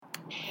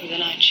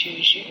Then I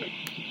choose you.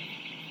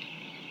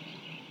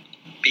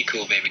 Be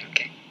cool, baby,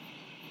 okay?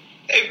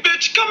 Hey,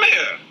 bitch, come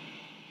here.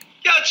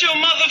 Got your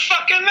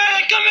motherfucking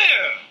man, come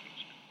here.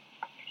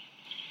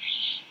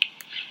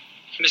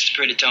 Mr.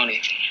 Pretty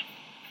Tony,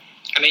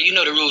 I mean, you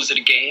know the rules of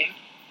the game.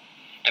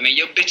 I mean,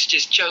 your bitch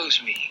just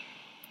chose me.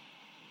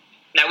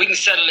 Now, we can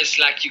settle this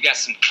like you got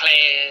some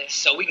class,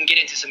 so we can get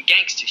into some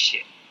gangster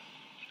shit.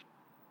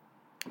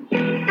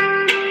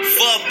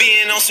 Fuck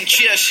being on some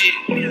chill shit.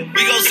 We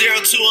go 0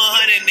 to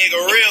 100,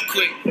 nigga, real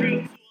quick.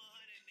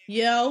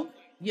 Yo.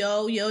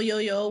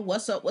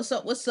 What's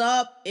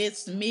up?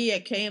 It's me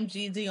at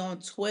KMGZ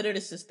on Twitter.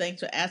 This is thanks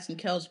for asking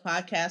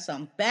KellzPodcast.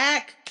 I'm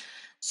back.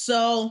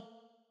 So,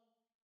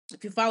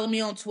 if you follow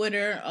me on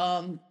Twitter,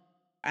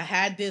 I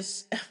had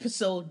this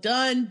episode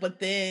done, but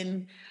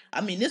then,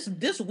 I mean,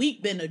 this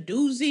week been a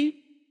doozy,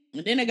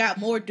 and then it got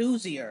more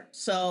doozier.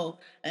 So,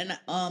 and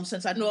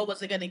since I knew I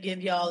wasn't gonna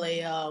give y'all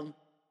a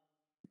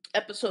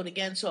episode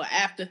again so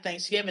after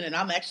Thanksgiving, and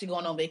I'm actually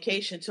going on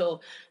vacation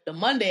till the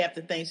Monday after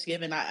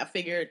Thanksgiving, I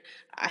figured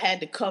I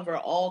had to cover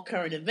all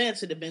current events.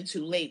 It'd have been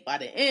too late by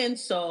the end,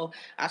 so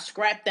I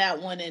scrapped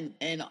that one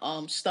and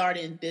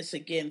starting this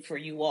again for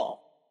you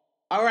all.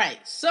 All right,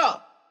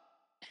 so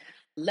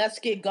let's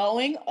get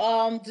going.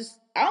 I'm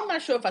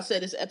not sure if I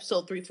said it's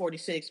episode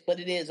 346,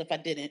 but it is if I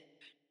didn't.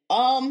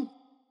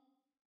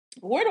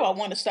 Where do I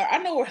want to start? I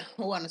know where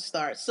I want to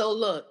start. So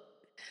look,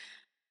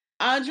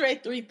 Andre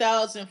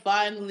 3000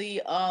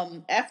 finally,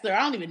 after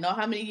I don't even know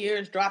how many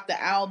years, dropped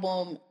the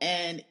album,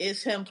 and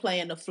it's him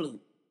playing the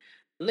flute.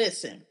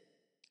 Listen,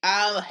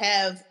 I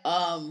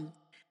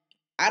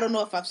don't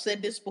know if I've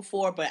said this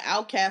before, but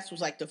Outkast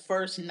was like the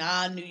first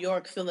non-New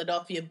York,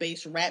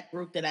 Philadelphia-based rap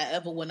group that I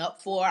ever went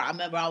up for. I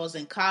remember I was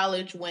in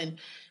college when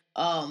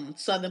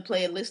Southern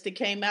Playalistic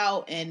came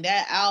out, and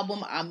that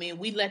album, I mean,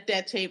 we let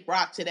that tape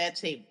rock to that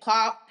tape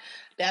pop.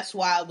 That's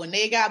why when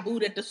they got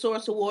booed at the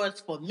Source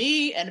Awards, for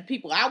me and the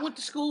people I went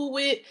to school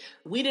with,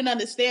 we didn't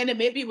understand it.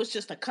 Maybe it was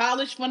just a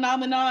college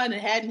phenomenon and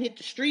hadn't hit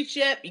the streets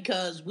yet,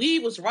 because we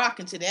was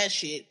rocking to that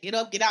shit. Get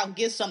up, get out, and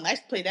get something. I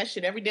used to play that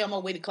shit every day on my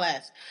way to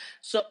class.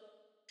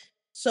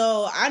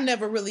 So I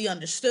never really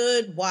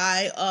understood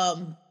why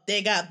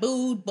they got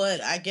booed,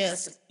 but I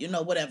guess,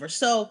 whatever.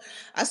 So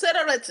I said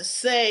all that to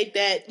say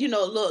that,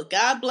 look,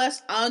 God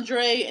bless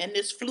Andre and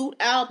this Flute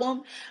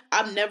album.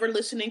 I'm never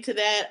listening to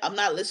that. I'm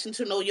not listening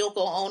to no Yoko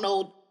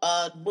Ono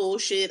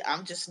bullshit.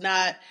 I'm just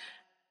not.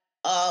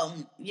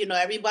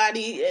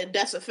 Everybody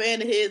that's a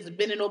fan of his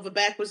bending over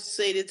backwards to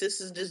say that this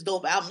is this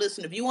dope album.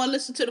 Listen, if you want to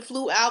listen to the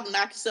Flute album,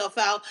 knock yourself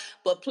out.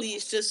 But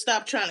please just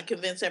stop trying to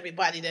convince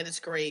everybody that it's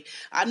great.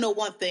 I know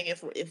one thing: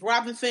 if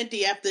Robin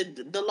Fenty, after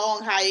the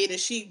long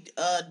hiatus she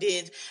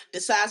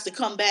decides to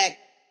come back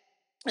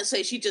and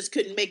say she just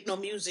couldn't make no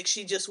music,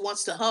 she just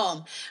wants to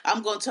hum,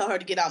 I'm going to tell her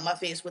to get out my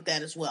face with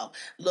that as well.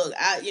 Look,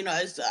 I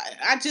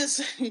guess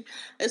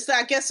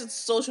it's a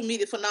social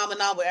media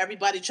phenomenon where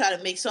everybody try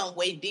to make something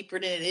way deeper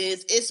than it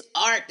is. It's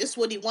art. It's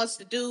what he wants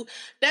to do.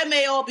 That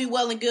may all be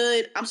well and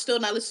good. I'm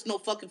still not listening to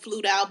no fucking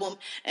Flute album.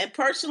 And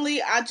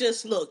personally,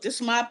 look, this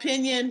is my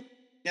opinion,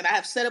 and I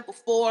have said it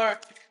before.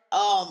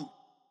 All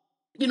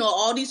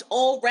these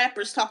old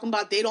rappers talking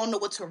about they don't know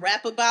what to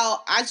rap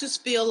about. I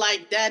just feel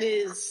like that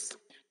is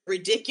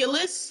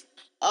ridiculous.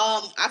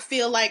 I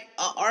feel like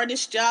an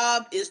artist's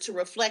job is to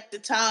reflect the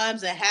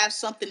times and have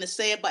something to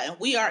say about it. And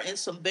we are in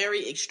some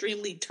very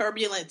extremely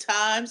turbulent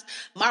times.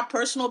 My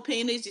personal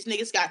opinion is these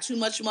niggas got too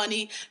much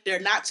money.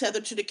 They're not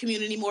tethered to the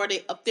community anymore.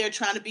 They up there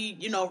trying to be,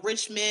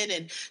 rich men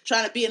and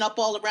trying to be up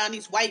all around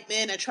these white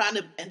men and trying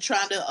to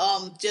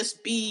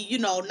just be,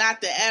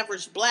 not the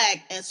average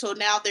black. And so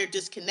now they're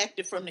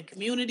disconnected from the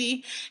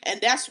community.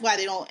 And that's why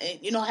they don't,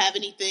 have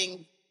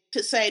anything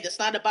to say that's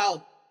not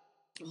about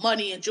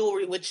money and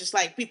jewelry, which is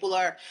like people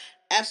are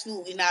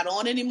absolutely not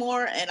on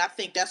anymore. And I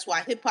think that's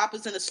why hip hop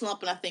is in a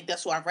slump, and I think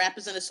that's why rap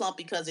is in a slump,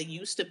 because it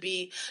used to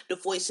be the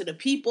voice of the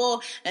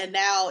people, and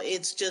now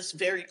it's just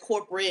very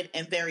corporate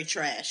and very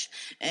trash.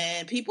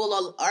 And people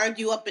will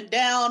argue up and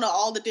down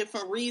all the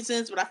different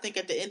reasons, but I think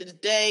at the end of the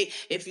day,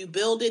 if you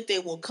build it, they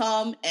will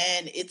come,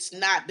 and it's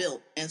not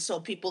built, and so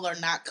people are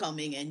not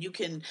coming. And you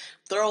can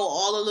throw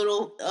all the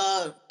little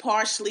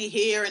parsley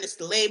here, and it's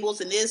the labels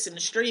and this and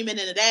the streaming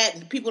and that,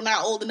 and people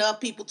not old enough,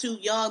 people too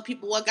young,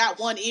 people what got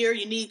one ear,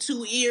 you need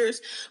two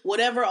ears,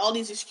 whatever all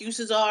these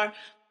excuses are.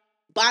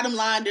 Bottom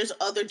line, there's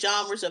other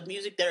genres of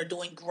music that are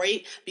doing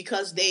great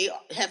because they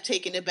have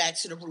taken it back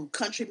to the root.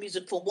 Country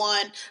music for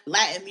one,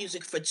 Latin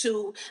music for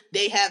two.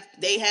 They're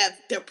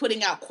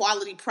putting out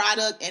quality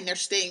product, and they're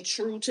staying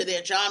true to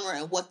their genre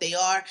and what they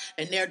are,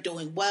 and they're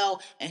doing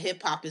well. And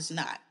hip hop is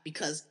not,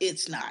 because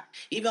it's not.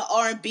 Even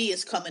R&B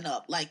is coming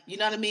up, like, you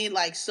know what I mean?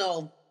 Like,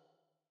 so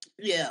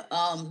yeah.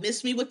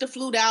 Miss Me with the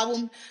Flute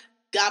album.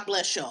 God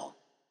bless y'all.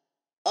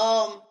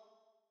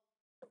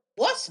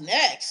 What's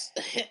next?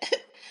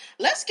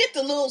 Let's get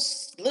the little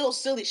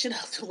silly shit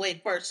out the way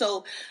first.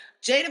 So,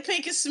 Jada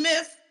Pinkett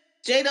Smith,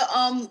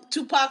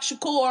 Tupac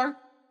Shakur,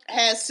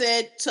 has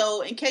said,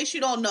 so in case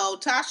you don't know,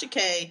 Tasha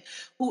K,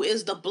 who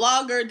is the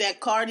blogger that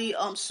Cardi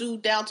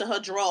sued down to her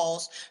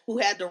drawers, who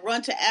had to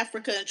run to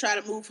Africa and try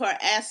to move her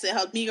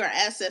meager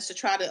assets to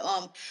try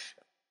to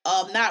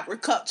not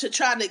recover, to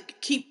try to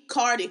keep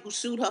Cardi, who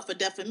sued her for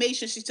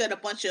defamation. She said a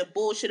bunch of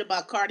bullshit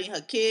about Cardi and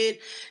her kid.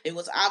 It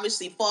was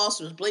obviously false.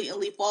 It was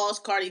blatantly false.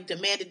 Cardi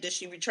demanded that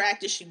she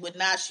retract it. She would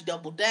not. She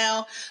doubled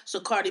down. So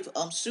Cardi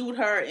sued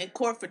her in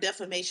court for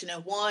defamation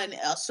and won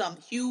some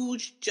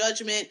huge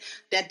judgment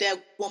that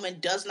woman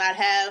does not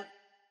have.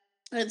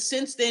 And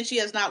since then, she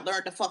has not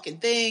learned a fucking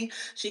thing.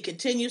 She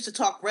continues to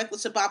talk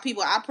reckless about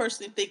people. I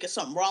personally think there's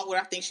something wrong with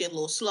her. I think she's a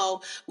little slow.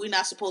 We're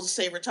not supposed to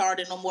say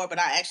retarded no more, but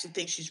I actually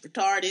think she's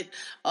retarded.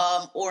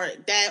 Or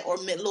that, or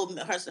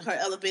her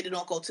elevator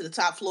don't go to the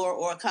top floor,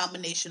 or a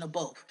combination of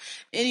both.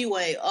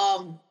 Anyway,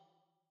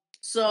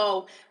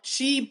 so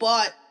she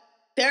bought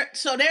there.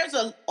 So there's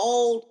an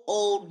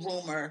old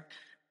rumor.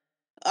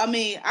 I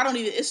mean, I don't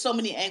even, it's so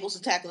many angles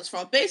to tackle this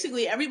from.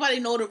 Basically, everybody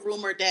know the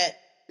rumor that,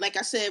 like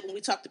I said, when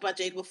we talked about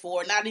Jada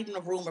before, not even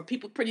a rumor.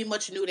 People pretty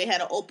much knew they had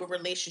an open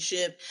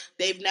relationship.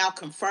 They've now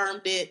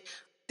confirmed it.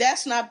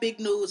 That's not big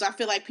news. I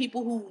feel like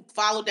people who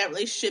followed that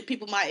relationship,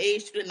 people my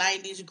age through the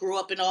 90s, grew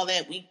up and all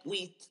that,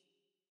 we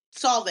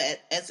saw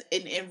that as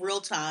in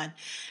real time.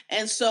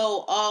 And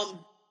so,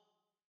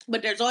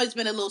 but there's always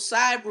been a little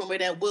side rumor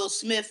that Will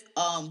Smith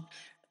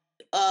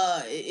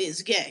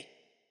is gay.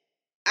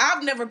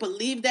 I've never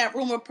believed that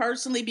rumor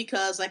personally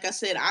because, like I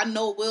said, I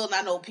know Will and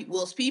I know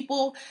Will's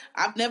people.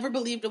 I've never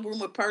believed the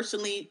rumor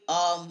personally.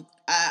 I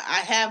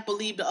have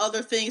believed the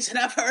other things that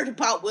I've heard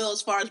about Will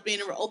as far as being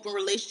in an open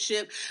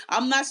relationship.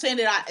 I'm not saying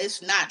that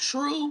it's not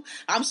true.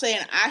 I'm saying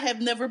I have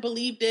never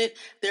believed it.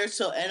 There's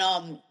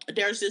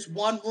this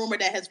one rumor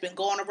that has been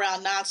going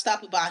around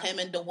nonstop about him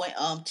and Dwayne,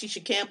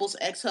 Tisha Campbell's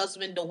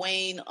ex-husband,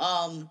 Dwayne,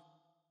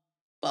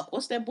 fuck,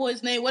 what's that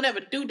boy's name? Whatever.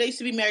 Dude, they used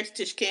to be married to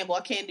Tish Campbell.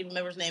 I can't even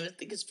remember his name. I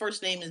think his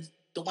first name is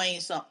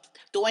Dwayne something.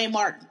 Dwayne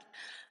Martin.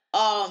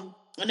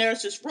 And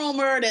there's this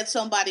rumor that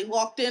somebody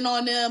walked in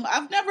on them.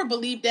 I've never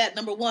believed that,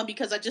 number one,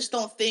 because I just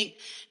don't think,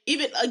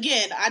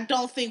 I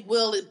don't think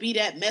Will would be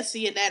that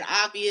messy and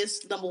that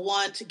obvious, number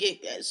one, to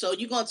get. So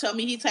you're going to tell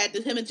me him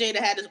and Jada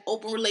had this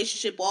open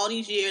relationship all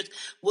these years.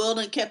 Will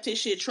done kept his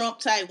shit Trump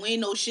tight. We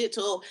ain't no shit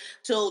till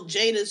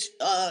Jada's,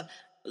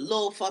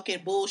 little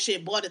fucking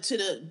bullshit brought it to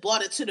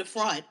the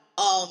front.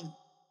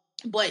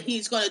 But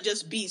he's gonna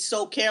just be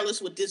so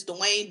careless with this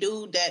Dwayne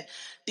dude that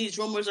these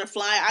rumors are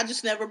flying. I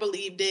just never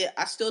believed it.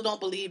 I still don't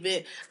believe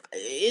it.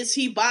 Is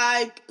he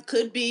bi?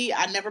 Could be.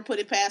 I never put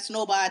it past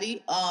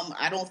nobody.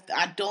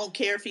 I don't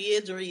care if he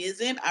is or he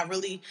isn't. I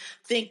really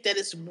think that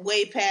it's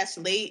way past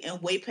late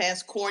and way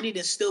past corny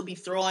to still be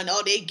throwing,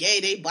 oh, they gay,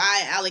 they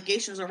bi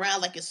allegations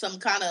around like it's some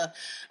kind of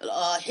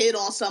hit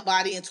on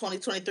somebody in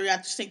 2023. I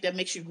just think that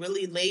makes you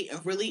really late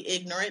and really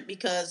ignorant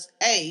because,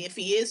 hey, if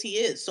he is, he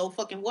is. So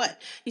fucking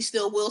what? He's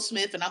still Will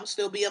Smith, and I'm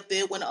still be up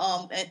there when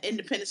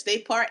Independence Day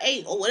Part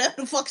 8 or whatever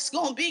the fuck it's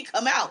gonna be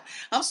come out.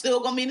 I'm still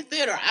gonna be in the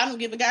theater. I don't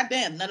give a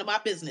goddamn. None of my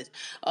business.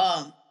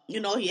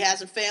 He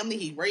has a family.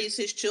 He raised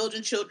his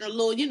children a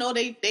little,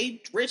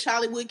 they rich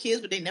Hollywood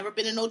kids, but they never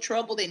been in no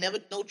trouble. They never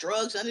no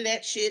drugs, none of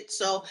that shit.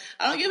 So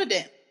I don't give a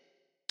damn.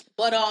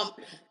 But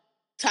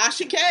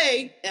Tasha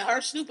K and her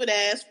stupid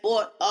ass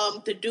bought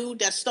the dude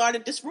that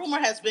started this rumor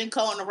has been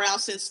going around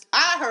since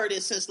I heard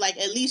it since like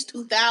at least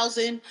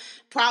 2000,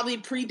 probably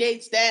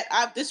predates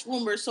that. This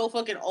rumor is so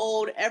fucking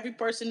old. Every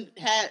person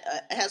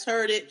has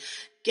heard it.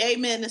 Gay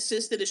men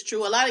insisted it's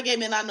true. A lot of gay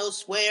men I know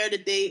swear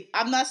that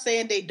I'm not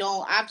saying they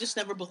don't. I've just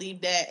never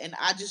believed that, and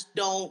I just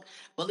don't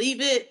believe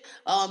it.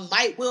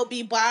 Will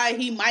be bi.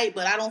 He might,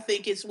 but I don't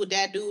think it's with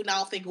that dude, and I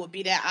don't think it would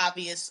be that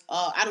obvious.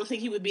 I don't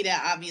think he would be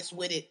that obvious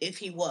with it if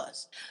he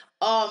was.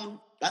 I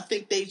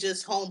think they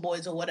just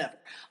homeboys or whatever.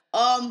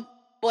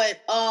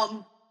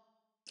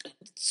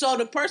 So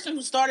the person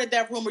who started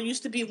that rumor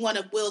used to be one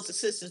of Will's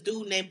assistants,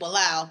 dude named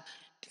Bilal,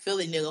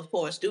 Philly nigga, of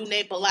course, dude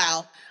named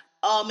Bilal.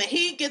 And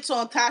he gets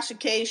on Tasha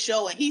K's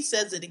show and he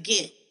says it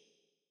again.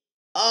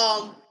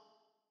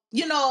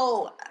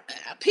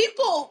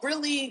 People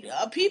really,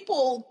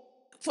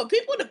 for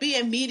people to be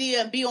in media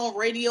and be on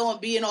radio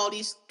and be in all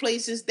these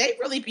places, they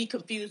really be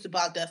confused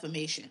about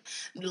defamation.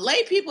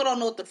 Lay people don't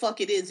know what the fuck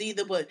it is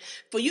either, but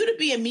for you to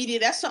be in media,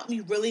 that's something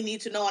you really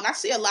need to know. And I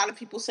see a lot of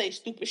people say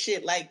stupid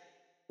shit like,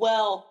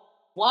 well,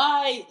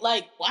 why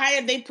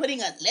are they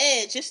putting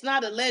alleged? It's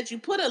not alleged. You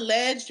put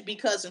alleged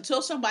because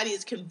until somebody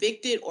is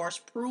convicted or is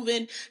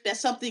proven that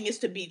something is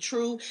to be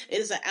true, it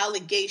is an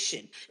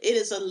allegation. It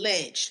is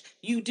alleged.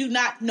 You do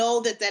not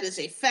know that is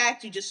a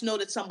fact. You just know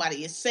that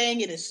somebody is saying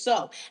it is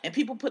so. And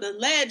people put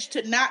alleged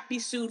to not be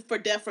sued for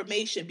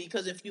defamation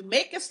because if you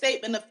make a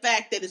statement of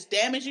fact that is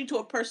damaging to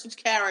a person's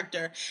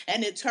character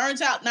and it turns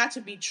out not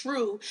to be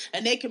true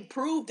and they can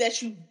prove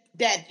that you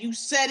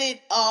said it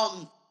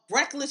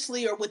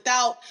recklessly or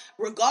without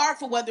regard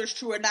for whether it's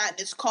true or not, and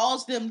it's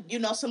caused them,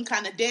 some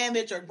kind of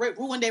damage or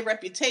ruined their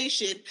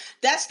reputation,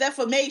 that's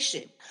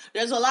defamation.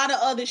 There's a lot of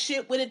other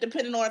shit with it,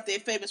 depending on if they're a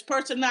famous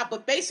person or not.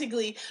 But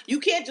basically, you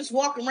can't just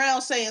walk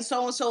around saying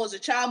so and so is a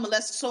child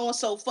molester, so and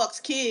so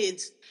fucks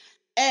kids,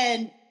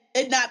 and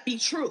it not be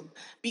true.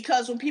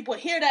 Because when people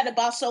hear that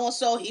about so and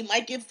so, he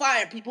might get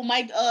fired. People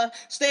might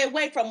stay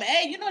away from him.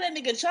 Hey, that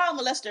nigga child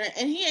molester,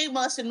 and he ain't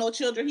molesting no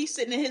children. He's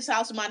sitting in his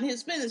house minding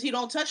his business. He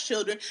don't touch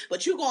children,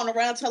 but you going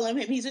around telling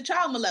him he's a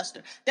child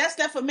molester. That's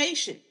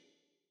defamation.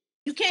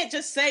 You can't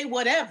just say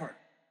whatever.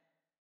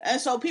 And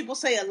so people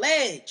say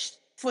alleged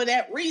for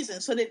that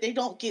reason, so that they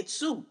don't get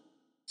sued.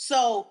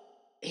 So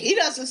he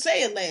doesn't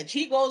say alleged.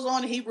 He goes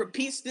on and he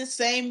repeats this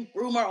same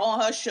rumor on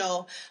her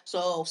show.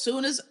 So as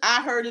soon as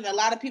I heard it, a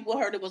lot of people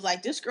heard it, was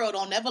like, this girl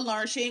don't never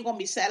learn. She ain't gonna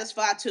be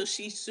satisfied till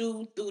she's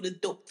sued through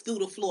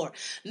the floor.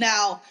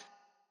 Now,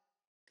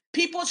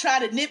 people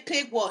try to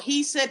nitpick, well,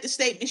 he said the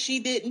statement, she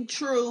didn't.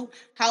 True.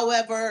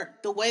 However,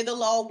 the way the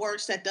law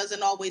works, that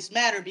doesn't always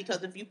matter,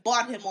 because if you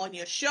bought him on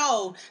your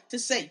show to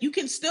say, you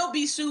can still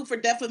be sued for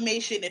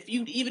defamation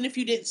even if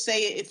you didn't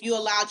say it, if you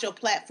allowed your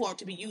platform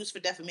to be used for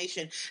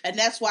defamation. And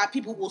that's why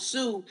people will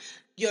sue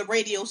your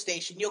radio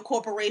station, your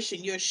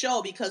corporation, your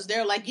show, because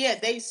they're like, yeah,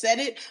 they said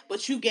it,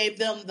 but you gave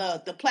them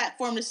the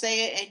platform to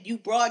say it and you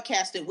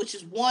broadcast it, which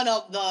is one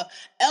of the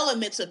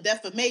elements of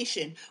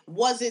defamation.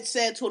 Was it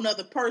said to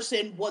another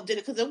person? What did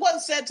it? Because it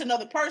wasn't said to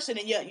another person,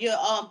 and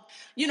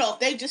if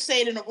they just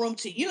say it in a room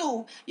to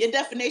you,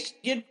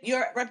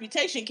 your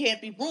reputation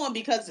can't be ruined,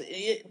 because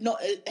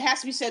it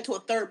has to be said to a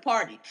third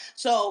party.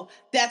 So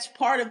that's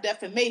part of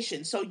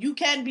defamation. So you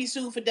can be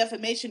sued for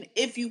defamation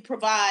if you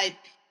provide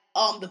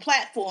the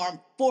platform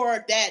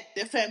for that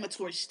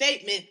defamatory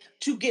statement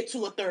to get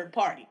to a third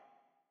party.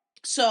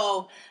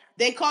 So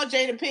they called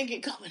Jada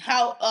Pinkett coming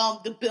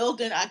out the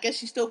building. I guess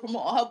she's still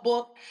promoting her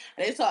book.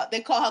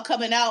 They call her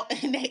coming out,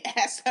 and they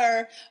asked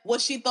her what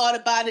she thought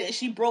about it, and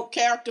she broke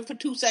character for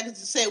 2 seconds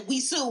and said,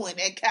 "We suing,"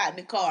 and got in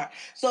the car.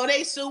 So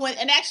they suing,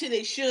 and actually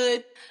they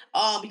should,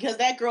 because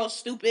that girl's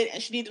stupid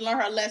and she need to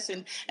learn her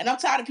lesson. And I'm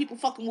tired of people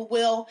fucking with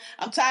Will.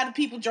 I'm tired of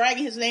people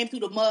dragging his name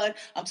through the mud.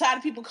 I'm tired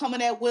of people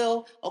coming at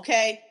Will.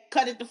 Okay,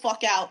 cut it the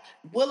fuck out.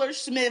 Willard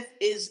Smith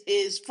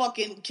is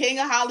fucking king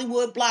of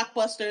Hollywood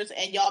blockbusters,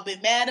 and y'all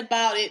been mad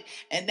about it,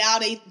 and now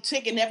they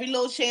taking every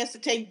little chance to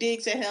take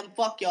digs at him.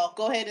 Fuck y'all.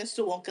 Go ahead and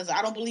sue him, because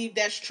I don't believe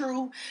that's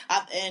true.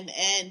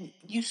 And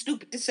you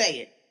stupid to say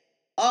it.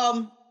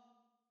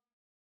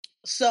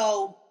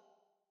 So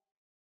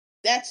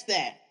that's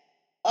that.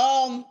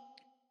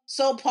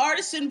 So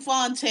Partisan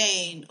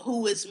Fontaine,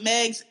 who is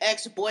Meg's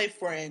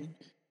ex-boyfriend,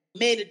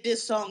 made a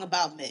diss song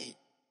about Meg.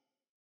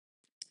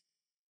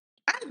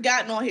 I've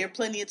gotten on here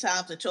plenty of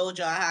times and told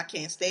y'all how I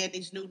can't stand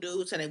these new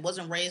dudes, and they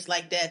wasn't raised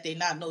like that. They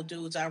not no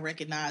dudes I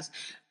recognize.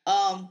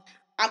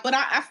 But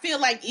I feel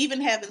like,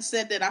 even having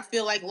said that, I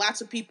feel like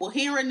lots of people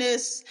hearing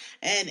this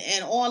and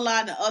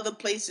online and other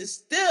places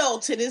still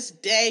to this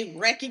day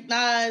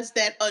recognize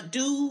that a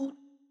dude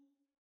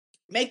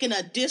making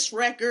a diss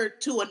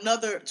record to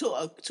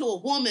a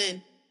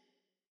woman,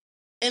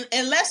 and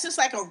unless it's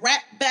like a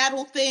rap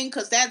battle thing,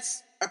 because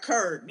that's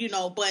occurred,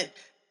 but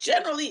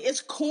generally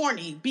it's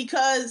corny,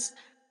 because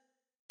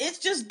it's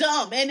just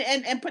dumb,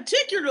 and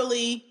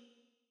particularly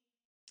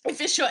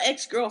if it's your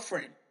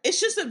ex-girlfriend. It's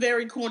just a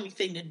very corny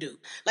thing to do.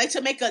 Like,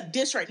 to make a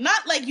diss record.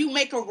 Not like you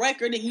make a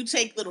record and you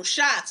take little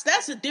shots.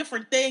 That's a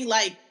different thing.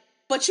 Like,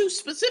 but you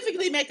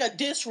specifically make a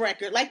diss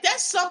record. Like,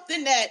 that's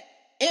something that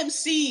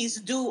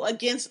MCs do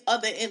against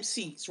other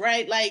MCs,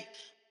 right? Like,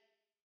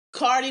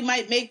 Cardi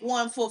might make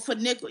one for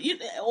Nickel,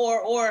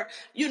 or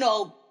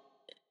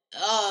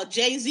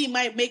Jay-Z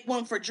might make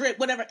one for Drake,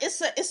 whatever.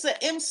 It's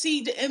a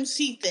MC to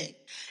MC thing.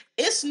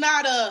 He's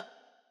not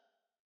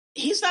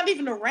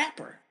even a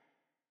rapper.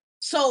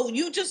 So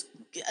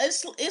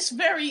it's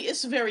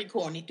very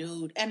corny,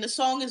 dude, and the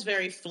song is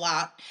very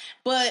flop.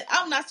 But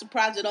I'm not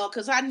surprised at all,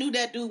 because I knew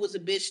that dude was a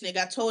bitch, nigga.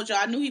 I told you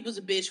I knew he was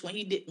a bitch when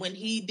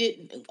he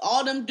did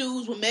all them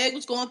dudes, when Meg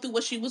was going through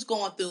what she was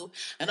going through,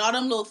 and all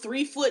them little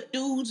 3-foot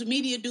dudes,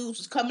 media dudes,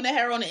 was coming at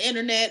her on the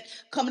internet,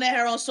 coming at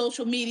her on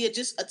social media,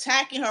 just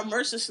attacking her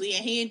mercilessly,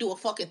 and he didn't do a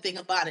fucking thing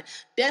about it.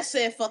 That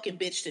said fucking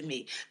bitch to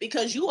me,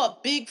 because you a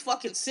big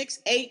fucking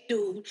 6'8"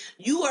 dude.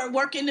 You are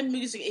working the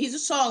music. He's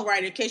a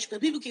songwriter, in case, because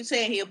people keep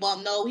saying he a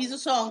bum. No, he's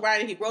a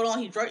songwriter. He's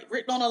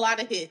written on a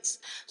lot of hits.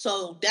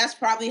 So that's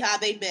probably how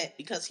they met,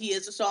 because he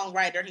is a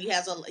songwriter. He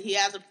has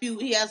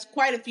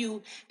quite a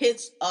few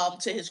hits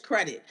to his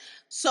credit.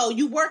 So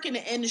you work in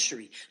the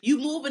industry. You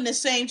move in the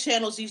same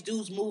channels these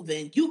dudes move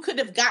in. You could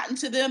have gotten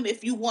to them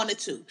if you wanted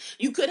to.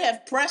 You could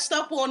have pressed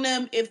up on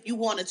them if you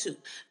wanted to.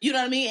 You know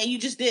what I mean? And you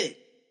just did it.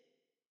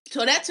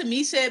 So that to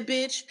me said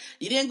bitch.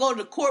 You didn't go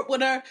to court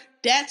with her.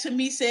 That to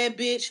me said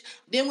bitch.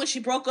 Then when she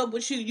broke up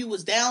with you, you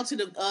was down to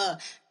the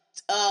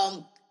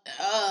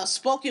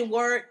spoken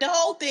word. The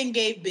whole thing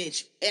gave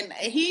bitch. And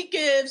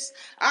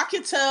I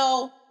could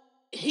tell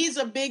he's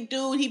a big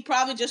dude. He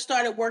probably just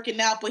started working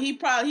out, but he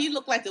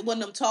looked like one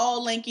of them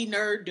tall, lanky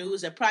nerd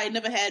dudes that probably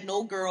never had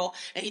no girl,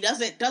 and he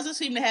doesn't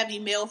seem to have any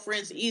male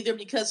friends either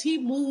because he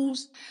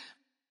moves.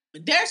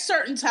 There's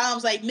certain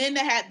times like men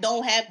that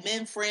don't have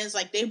men friends,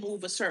 like they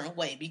move a certain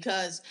way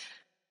because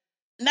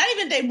not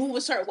even they move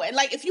a certain way.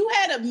 Like if you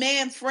had a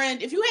man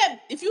friend, if you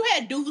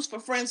had dudes for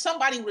friends,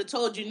 somebody would have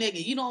told you,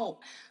 nigga, you don't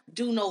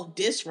do no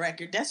diss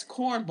record. That's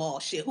cornball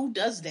shit. Who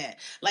does that?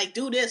 Like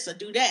do this or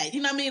do that.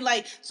 You know what I mean?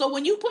 Like so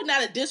when you putting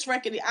out a diss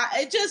record,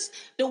 it just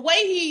the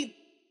way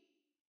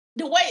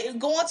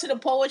going to the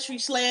poetry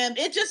slam,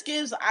 it just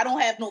gives I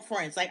don't have no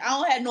friends. Like I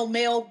don't have no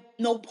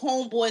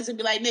homeboys and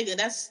be like, nigga,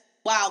 that's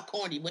wild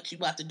corny. What you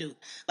about to do?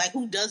 Like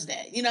who does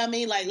that? You know what I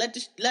mean? Like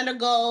let her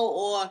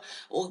go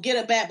or get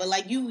her back. But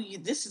like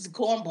this is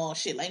cornball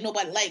shit. Like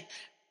nobody like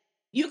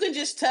you can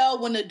just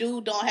tell when the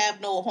dude don't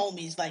have no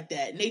homies like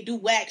that, and they do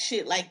whack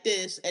shit like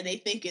this, and they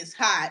think it's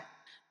hot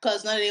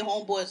because none of their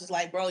homeboys is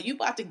like, bro, you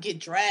about to get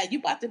dragged, you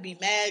about to be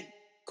mad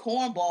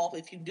cornball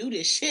if you do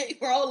this shit,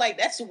 bro. Like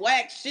that's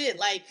whack shit.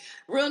 Like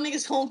real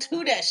niggas don't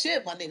do that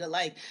shit, my nigga.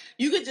 Like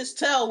you could just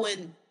tell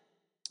when.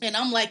 And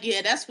I'm like,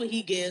 yeah, that's what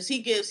he gives. He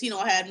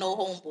don't have no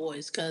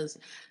homeboys because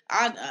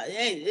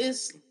hey,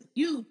 it's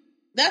you.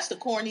 That's the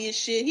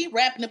corniest shit. He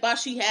rapping about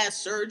she has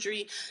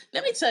surgery.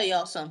 Let me tell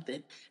y'all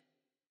something.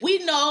 We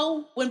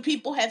know when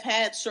people have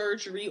had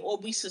surgery, or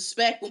we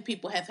suspect when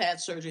people have had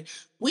surgery.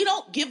 We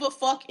don't give a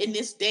fuck in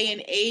this day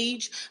and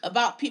age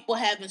about people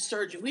having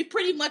surgery. We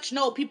pretty much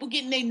know people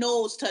getting their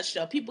nose touched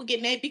up, people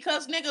getting their,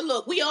 because nigga,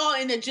 look, we all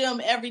in the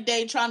gym every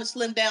day trying to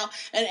slim down,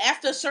 and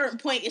after a certain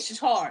point, it's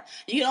just hard.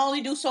 You can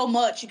only do so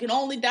much, you can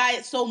only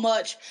diet so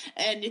much,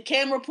 and the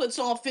camera puts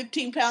on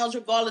 15 pounds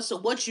regardless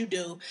of what you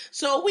do.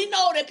 So we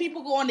know that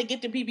people going to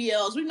get the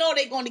BBLs, we know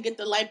they're going to get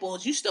the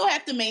lipos. You still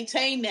have to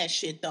maintain that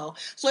shit though.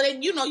 So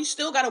that you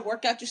still got to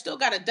work out, you still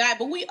got to diet,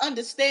 but we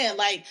understand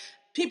like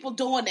people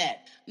doing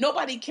that.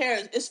 Nobody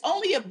cares. It's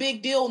only a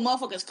big deal when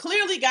motherfuckers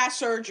clearly got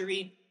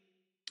surgery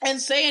and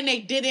saying they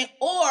didn't,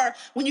 or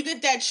when you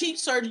get that cheap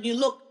surgery, you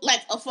look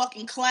like a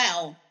fucking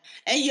clown,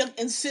 and you're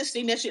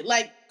insisting that shit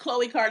like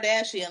Khloe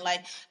Kardashian,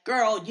 like,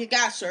 girl, you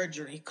got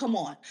surgery. Come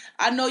on.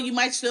 I know you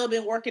might still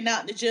been working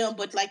out in the gym,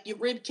 but like your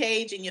rib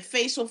cage and your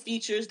facial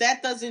features,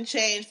 that doesn't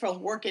change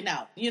from working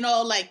out.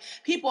 Like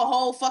people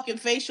whole fucking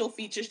facial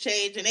features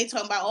change, and they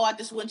talking about, oh, I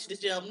just went to the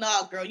gym.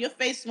 Nah, girl, your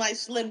face might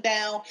slim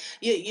down,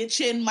 your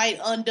chin might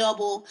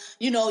undouble,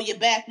 your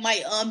back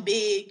might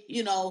unbig,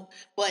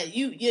 but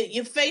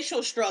your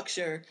facial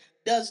structure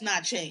does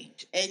not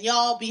change. And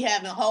y'all be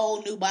having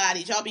whole new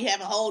bodies. Y'all be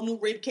having whole new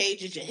rib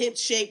cages. Your hips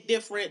shape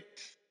different.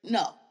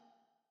 No.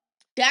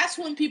 That's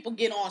when people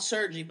get on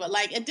surgery. But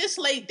like at this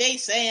late day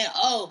saying,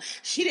 oh,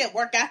 she didn't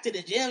work out to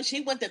the gym.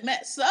 She went to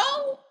Met. So,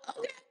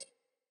 okay.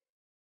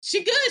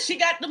 She good. She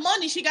got the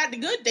money. She got the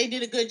good. They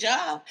did a good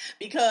job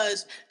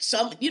because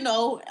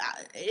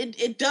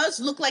it does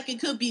look like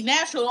it could be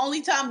natural. The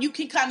only time you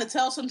can kind of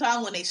tell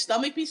sometimes when they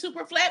stomach be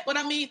super flat. But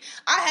I mean,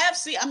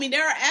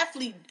 there are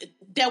athletes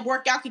that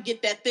work out can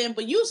get that thin,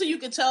 but usually you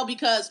can tell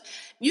because,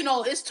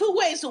 it's two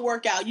ways to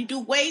work out. You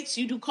do weights,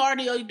 you do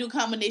cardio, you do a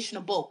combination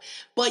of both.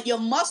 But you're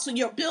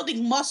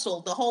building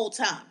muscle the whole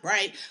time,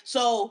 right?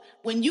 So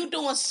when you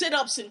doing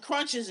sit-ups and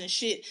crunches and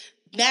shit,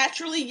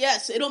 naturally,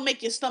 yes, it'll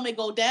make your stomach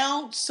go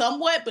down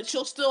somewhat, but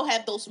you'll still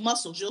have those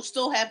muscles. You'll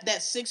still have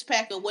that six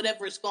pack or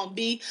whatever it's going to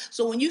be.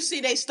 So when you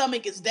see their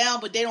stomach is down,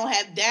 but they don't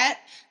have that,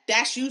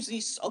 that's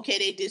usually, okay,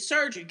 they did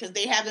surgery because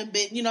they haven't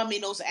been,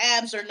 those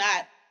abs are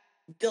not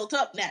built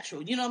up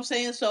natural. You know what I'm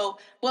saying? So,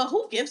 well,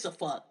 who gives a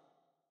fuck?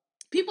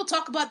 People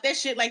talk about that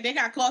shit like they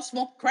got caught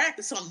smoking crack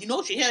or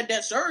something. She had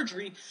that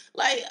surgery.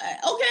 Like,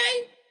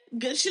 okay,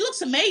 good. She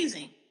looks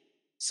amazing.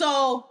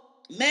 So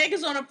Meg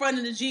is on the front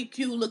of the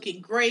GQ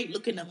looking great,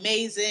 looking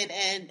amazing,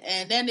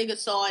 and that nigga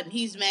saw it and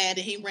he's mad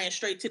and he ran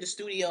straight to the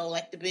studio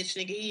like the bitch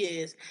nigga he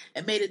is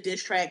and made a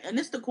diss track. And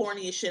it's the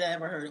corniest shit I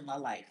ever heard in my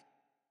life.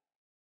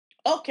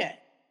 Okay,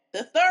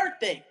 the third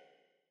thing,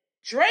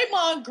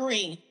 Draymond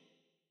Green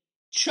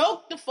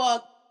choked the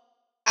fuck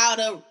out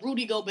of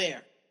Rudy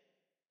Gobert.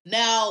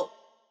 Now,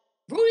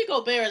 Rudy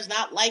Gobert is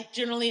not like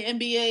generally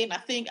NBA, and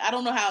I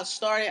don't know how it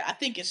started. I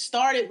think it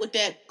started with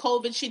that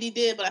COVID shit he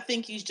did, but I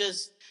think he's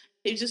just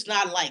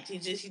not liked. He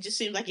just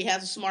seems like he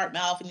has a smart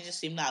mouth, and he just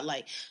seems not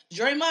like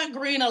Draymond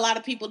Green. A lot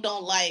of people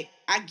don't like.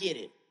 I get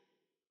it.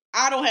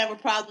 I don't have a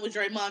problem with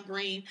Draymond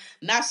Green.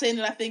 Not saying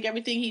that I think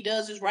everything he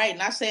does is right.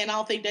 Not saying I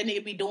don't think that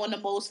nigga be doing the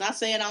most. Not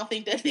saying I don't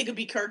think that nigga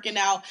be kirking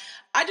out.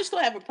 I just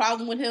don't have a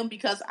problem with him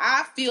because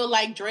I feel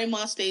like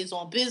Draymond stands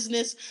on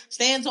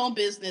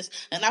business,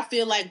 and I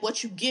feel like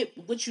what you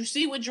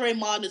see with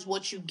Draymond is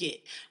what you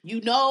get.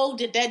 You know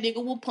that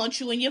nigga will punch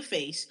you in your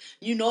face.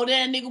 You know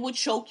that nigga will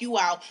choke you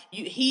out.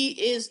 He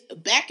is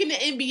back in the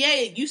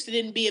NBA. It used to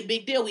didn't be a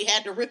big deal. We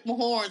had the Rick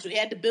Mahorns, we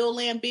had the Bill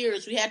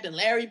Lambiers, we had the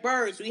Larry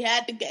Birds,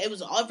 it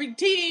was every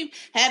team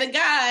had a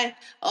guy.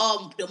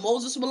 The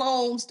Moses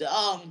Malones,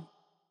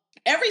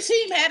 every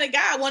team had a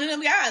guy. One of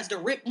them guys, the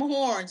Rick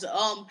Mahorns,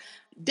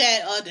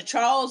 the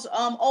Charles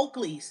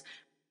Oakleys.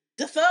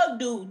 the thug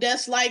dude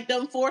that's like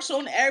done force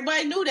on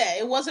everybody knew that.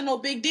 It wasn't no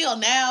big deal.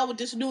 Now with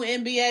this new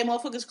NBA,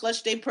 motherfuckers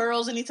clutch their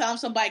pearls anytime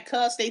somebody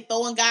cuss, they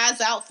throwing guys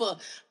out for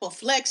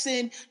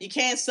flexing. You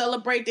can't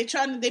celebrate.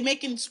 They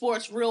making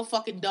sports real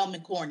fucking dumb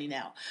and corny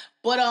now.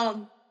 But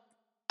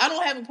I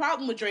don't have a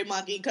problem with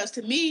Draymond Green because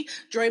to me,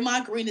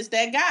 Draymond Green is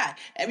that guy.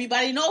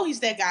 Everybody know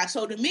he's that guy.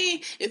 So to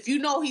me, if you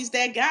know he's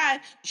that guy, you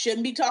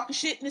shouldn't be talking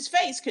shit in his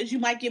face because you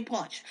might get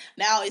punched.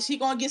 Now, is he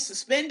going to get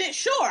suspended?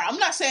 Sure. I'm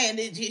not saying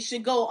that he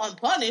should go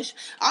unpunished.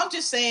 I'm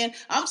just saying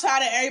I'm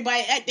tired of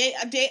everybody.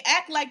 They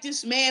act like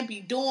this man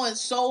be doing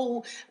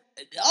so.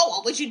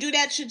 Oh, would you do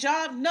that at your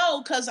job?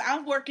 No, because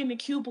I'm working the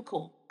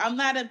cubicle. I'm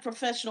not a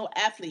professional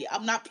athlete.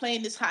 I'm not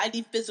playing this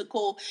highly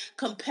physical,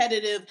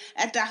 competitive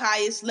at the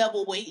highest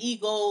level with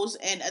egos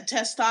and a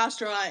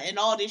testosterone and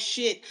all this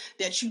shit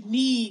that you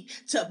need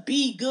to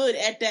be good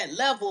at that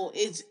level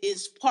is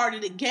part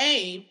of the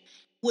game,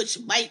 which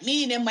might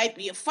mean there might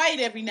be a fight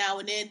every now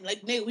and then.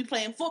 Like, nigga, we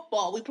playing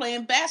football, we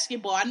playing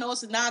basketball. I know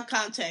it's a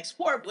non-contact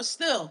sport, but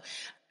still,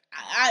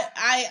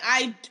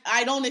 I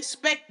don't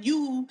expect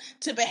you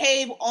to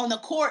behave on the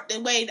court the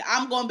way that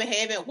I'm going to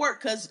behave at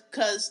work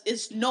because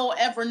it's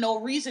no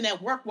reason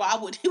at work why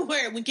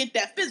where we get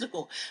that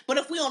physical. But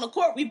if we on the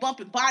court, we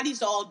bumping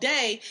bodies all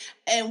day,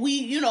 and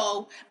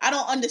I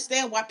don't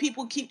understand why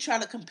people keep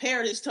trying to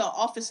compare this to an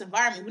office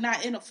environment. We're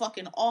not in a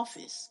fucking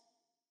office.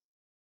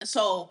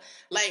 So,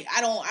 like,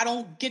 I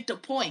don't get the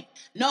point.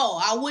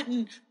 No, I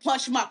wouldn't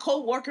punch my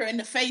coworker in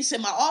the face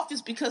in my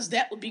office because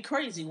that would be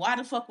crazy. Why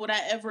the fuck would I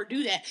ever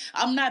do that?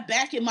 I'm not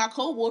backing my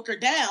coworker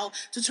down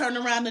to turn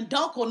around and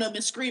dunk on them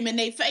and scream in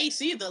their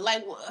face either.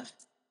 Like,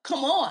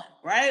 come on,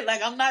 right?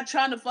 Like, I'm not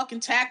trying to fucking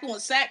tackle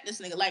and sack this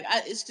nigga. Like,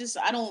 it's just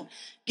I don't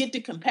get the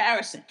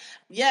comparison.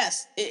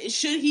 Yes,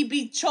 should he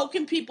be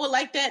choking people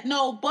like that?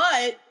 No,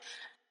 but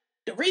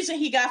the reason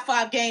he got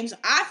 5 games,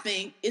 I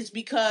think, is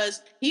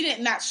because he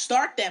did not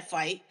start that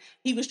fight.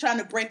 He was trying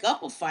to break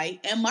up a fight.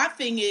 And my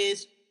thing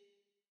is,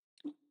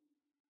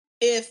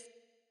 if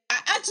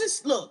I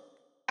just look,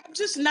 I'm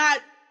just not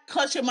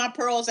clutching my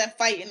pearls at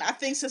fighting. I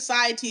think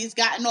society has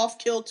gotten off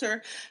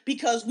kilter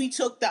because we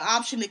took the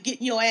option of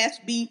getting your ass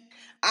beat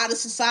out of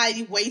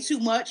society way too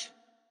much.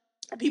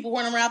 People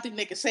run around thinking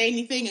they can say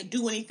anything and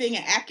do anything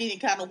and act any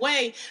kind of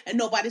way, and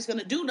nobody's going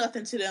to do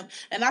nothing to them.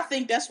 And I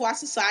think that's why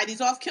society's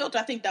off kilter.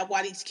 I think that's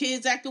why these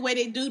kids act the way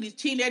they do, these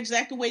teenagers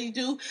act the way they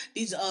do,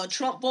 these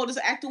Trump voters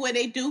act the way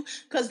they do,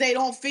 because they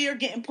don't fear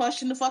getting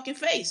punched in the fucking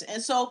face.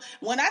 And so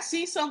when I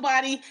see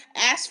somebody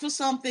ask for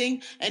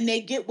something and they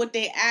get what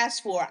they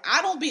ask for,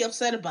 I don't be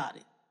upset about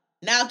it.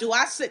 Now, do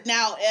I sit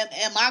now?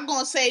 Am I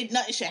gonna say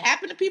nothing should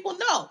happen to people?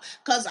 No,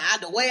 because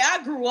the way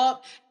I grew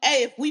up,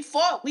 hey, if we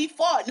fought, we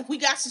fought, and if we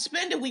got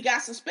suspended, we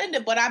got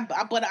suspended. I'm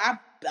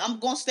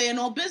gonna stay in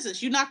on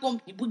business. You're not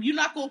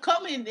gonna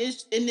come in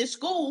this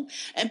school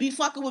and be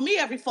fucking with me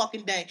every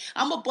fucking day.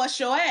 I'm gonna bust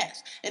your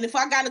ass, and if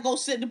I gotta go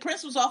sit in the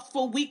principal's office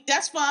for a week,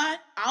 that's fine.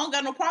 I don't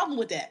got no problem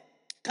with that.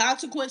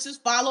 Consequences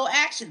follow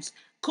actions.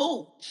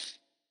 Cool.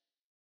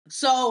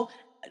 So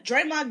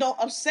Draymond don't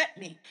upset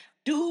me.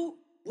 Dude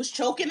was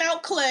choking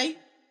out Clay.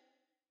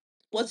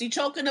 Was he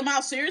choking him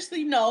out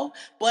seriously? No.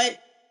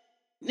 But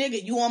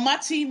nigga, you on my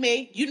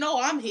teammate. You know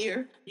I'm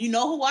here. You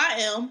know who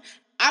I am.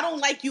 I don't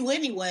like you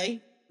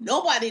anyway.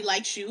 Nobody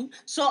likes you.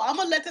 So I'm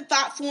gonna let the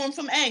thought form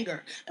from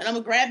anger. And I'm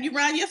gonna grab you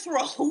around your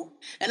throat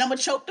and I'm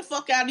gonna choke the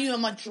fuck out of you.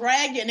 I'm gonna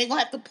drag you and they're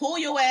gonna have to pull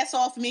your ass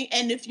off me.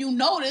 And if you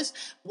notice,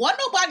 wasn't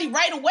nobody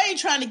right away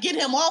trying to get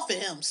him off of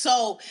him.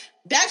 So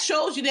that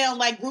shows you they don't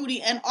like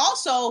Rudy. And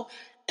also,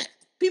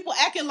 people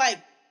acting like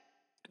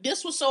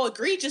this was so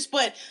egregious,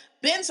 but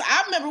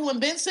I remember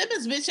when Ben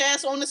Simmons' bitch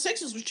ass on the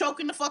Sixers was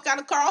choking the fuck out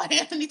of Carl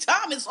Anthony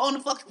Thomas on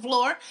the fucking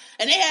floor,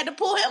 and they had to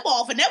pull him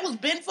off, and that was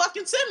Ben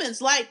fucking Simmons.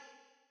 Like,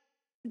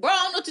 bro, I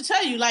don't know what to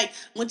tell you. Like,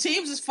 when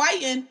teams is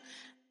fighting,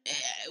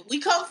 we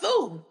come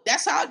through.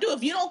 That's how I do.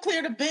 If you don't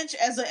clear the bench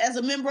as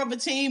a member of a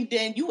team,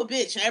 then you a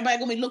bitch, and everybody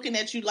gonna be looking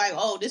at you like,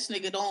 oh, this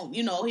nigga don't,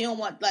 he don't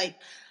want like.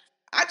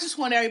 I just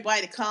want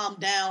everybody to calm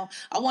down.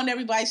 I want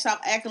everybody to stop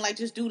acting like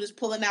this dude is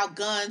pulling out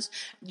guns.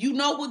 You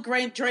know what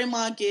great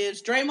Draymond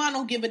gives. Draymond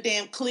don't give a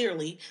damn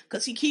clearly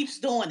because he keeps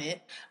doing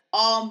it.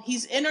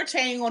 He's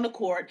entertaining on the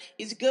court.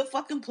 He's a good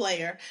fucking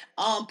player.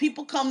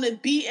 People come to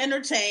be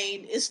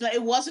entertained.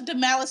 It wasn't the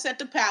malice at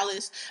the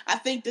palace. I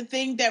think the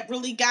thing that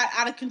really got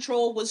out of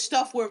control was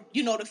stuff where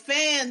the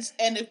fans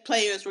and the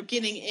players were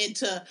getting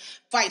into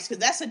fights because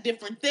that's a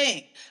different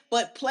thing.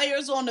 But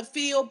players on the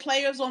field,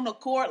 players on the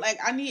court, like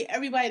I need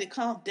everybody to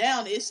calm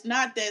down. It's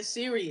not that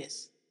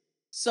serious.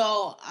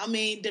 So I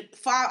mean, the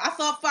five. I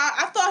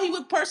thought he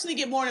would personally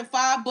get more than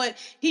 5, but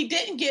he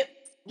didn't get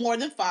more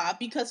than 5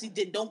 because he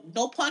did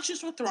no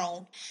punches were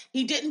thrown.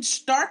 He didn't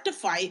start the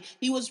fight.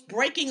 He was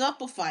breaking up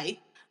a fight.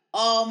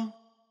 And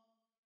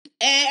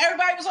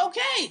everybody was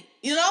okay.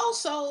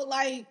 So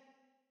like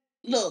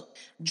Look,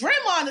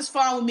 Draymond is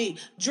fine with me.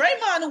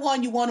 Draymond the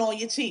one you want on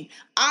your team.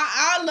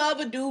 I love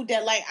a dude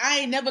that like I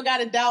ain't never got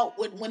a doubt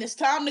when it's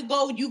time to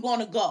go, you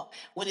gonna go.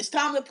 When it's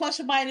time to punch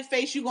somebody in the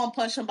face, you gonna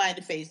punch somebody in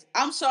the face.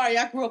 I'm sorry,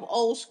 I grew up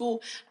old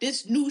school.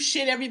 This new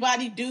shit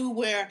everybody do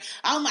where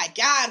oh my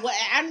God, well,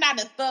 I'm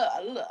not a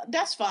thug.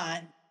 That's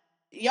fine.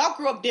 Y'all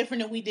grew up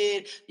different than we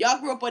did. Y'all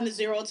grew up under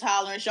zero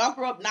tolerance. Y'all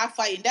grew up not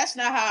fighting. That's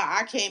not how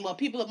I came up.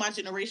 People of my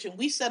generation,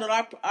 we settled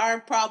our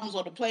problems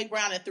on the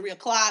playground at 3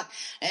 o'clock,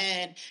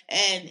 and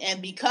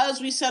because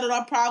we settled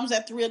our problems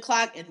at 3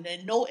 o'clock, and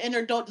then no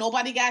interdot,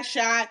 nobody got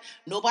shot,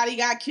 nobody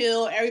got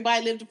killed.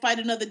 Everybody lived to fight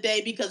another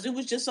day because it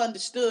was just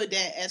understood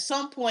that at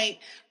some point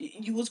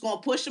you was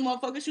gonna push the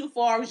motherfuckers too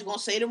far. You was gonna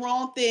say the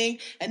wrong thing,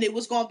 and it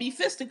was gonna be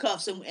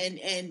fisticuffs, and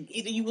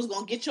either you was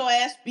gonna get your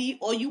ass beat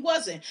or you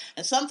wasn't.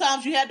 And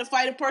sometimes you had to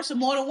fight a person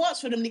more than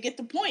once for them to get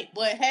the point.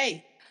 But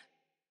hey,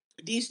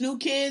 these new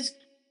kids,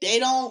 they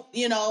don't,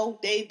 they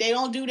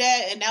don't do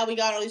that. And now we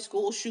got all these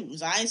school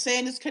shootings. I ain't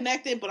saying it's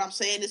connected, but I'm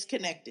saying it's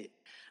connected.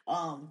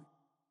 Um,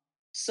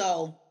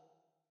 so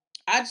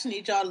I just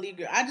need y'all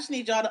to I just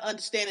need y'all to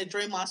understand that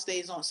Draymond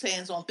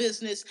stands on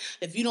business.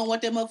 If you don't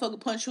want that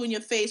motherfucker punch you in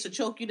your face or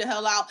choke you the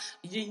hell out,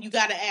 then you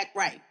gotta act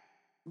right.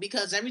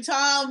 Because every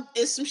time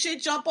it's some shit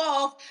jump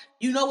off,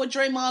 you know what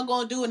Draymond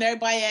gonna do, and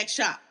everybody act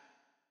shocked.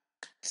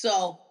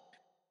 So,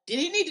 did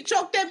he need to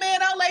choke that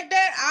man out like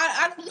that?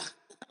 I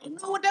don't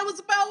know what that was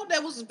about.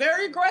 That was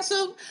very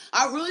aggressive.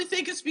 I really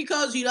think it's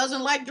because he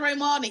doesn't like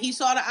Draymond and he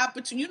saw the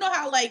opportunity. You know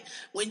how like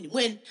when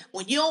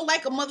you don't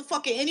like a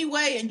motherfucker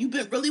anyway and you've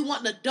been really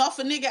wanting to duff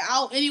a nigga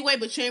out anyway,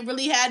 but you ain't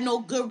really had no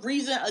good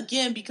reason,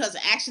 again, because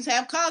actions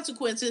have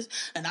consequences,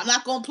 and I'm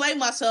not gonna play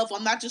myself.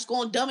 I'm not just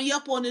gonna dummy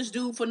up on this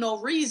dude for no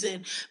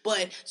reason.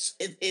 But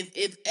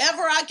if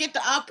ever I get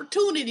the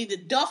opportunity to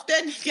duff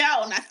that nigga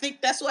out, and I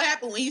think that's what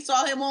happened when he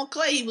saw him on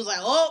Clay, he was like,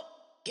 oh,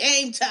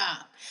 game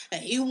time.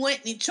 And he went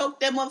and he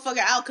choked that motherfucker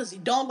out because he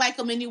don't like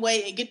him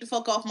anyway and get the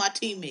fuck off my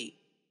teammate.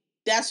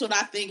 That's what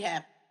I think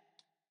happened.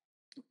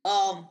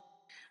 Um,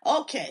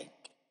 okay.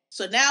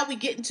 So now we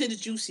get into the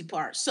juicy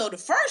part. So the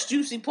first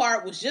juicy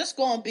part was just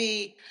gonna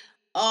be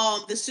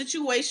the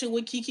situation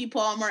with Keke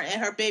Palmer and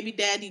her baby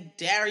daddy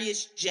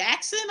Darius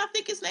Jackson, I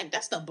think his name.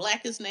 That's the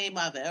blackest name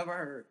I've ever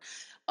heard.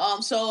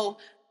 So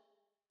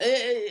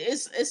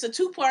it's a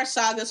 2-part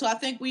saga. So I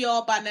think we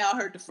all by now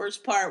heard the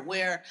first part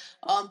where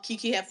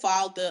Keke had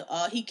filed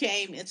he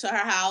came into her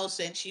house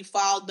and she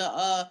filed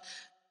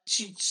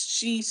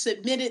she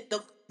submitted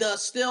the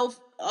still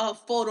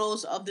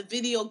photos of the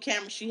video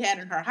camera she had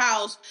in her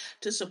house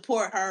to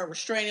support her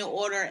restraining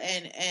order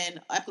and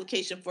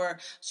application for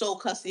sole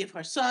custody of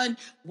her son,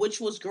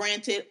 which was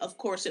granted. Of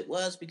course it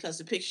was, because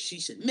the picture she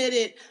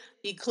submitted,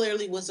 he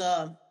clearly was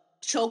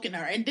choking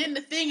her. And then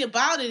the thing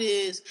about it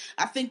is,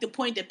 I think the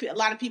point that a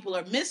lot of people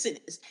are missing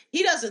is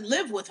he doesn't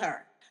live with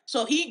her.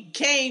 So he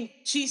came,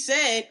 she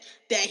said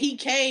that he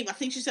came, I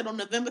think she said on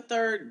November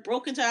 3rd,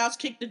 broke into the house,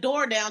 kicked the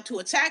door down to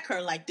attack her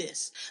like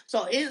this.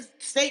 So his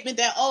statement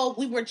that, oh,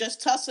 we were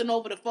just tussling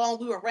over the phone,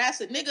 we were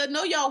wrestling, nigga,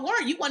 no, y'all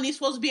weren't. You weren't even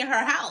supposed to be in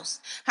her house.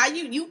 How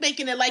you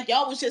making it like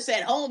y'all was just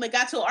at home and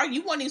got to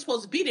argue? You weren't even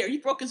supposed to be there.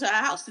 You broke into her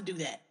house to do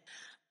that.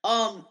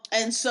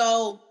 And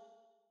so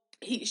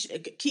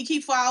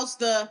Keke files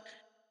the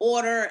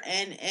order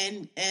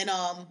and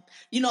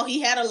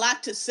he had a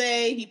lot to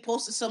say. He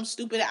posted some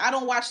stupid, I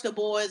don't watch The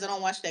Boys, I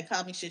don't watch that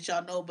comic shit,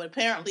 y'all know, but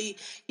apparently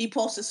he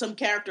posted some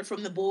character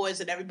from The Boys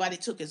and everybody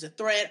took as a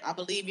threat. I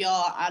believe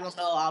y'all, I don't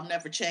know, I'll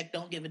never check,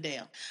 don't give a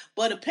damn.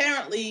 But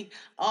apparently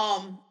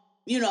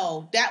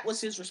that was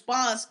his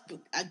response.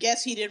 I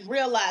guess he didn't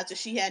realize that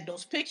she had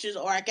those pictures,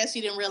 or I guess he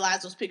didn't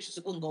realize those pictures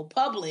were going to go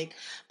public,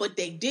 but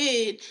they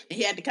did, and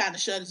he had to kind of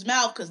shut his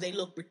mouth because they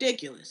looked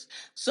ridiculous.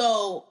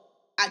 So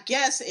I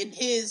guess in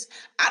his,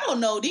 I don't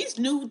know, these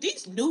new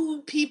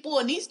people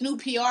and these new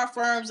PR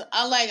firms,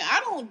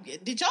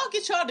 did y'all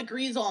get y'all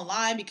degrees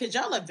online? Because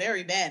y'all are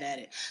very bad at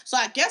it. So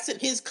I guess in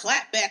his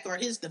clapback or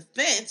his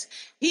defense,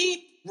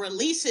 he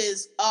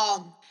releases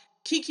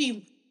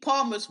Keke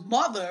Palmer's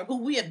mother, who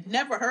we have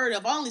never heard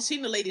of. I only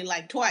seen the lady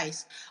like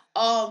twice.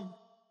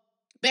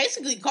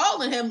 Basically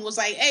calling him, was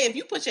like, hey, if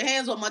you put your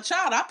hands on my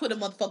child, I'll put a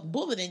motherfucking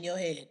bullet in your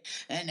head.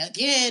 And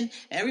again,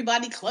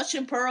 everybody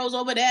clutching pearls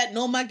over that. And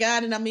oh my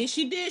God. And I mean,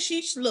 she did.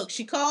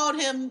 She called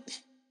him.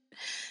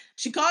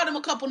 She called him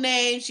a couple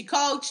names. She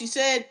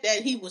said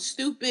that he was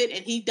stupid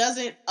and he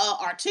doesn't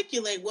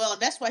articulate well.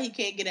 And that's why he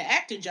can't get an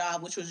acting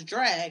job, which was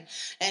drag.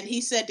 And he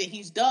said that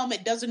he's dumb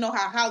and doesn't know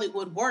how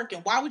Hollywood work.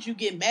 And why would you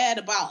get mad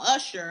about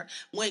Usher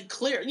when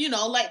clear,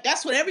 like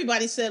that's what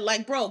everybody said.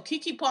 Like, bro,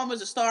 Keke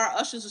Palmer's a star,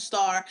 Usher's a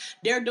star.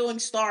 They're doing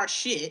star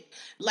shit.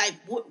 Like,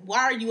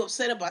 why are you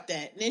upset about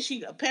that? And then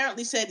she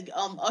apparently said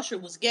Usher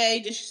was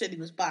gay. Then she said he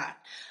was bi.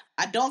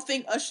 I don't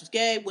think Usher's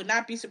gay. Would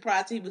not be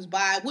surprised if he was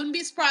bi. Wouldn't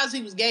be surprised if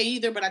he was gay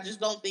either, but I just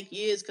don't think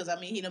he is, because I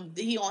mean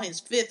he on his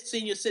 5th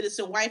senior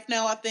citizen wife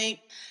now, I think,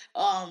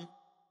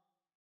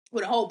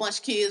 with a whole bunch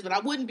of kids. But I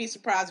wouldn't be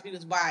surprised if he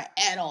was bi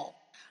at all.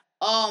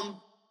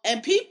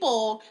 And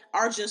people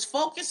are just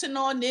focusing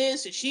on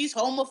this, and she's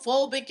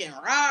homophobic and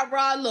rah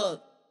rah.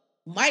 Look,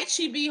 Might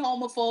she be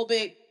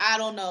homophobic? I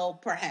don't know,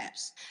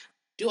 perhaps.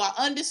 Do I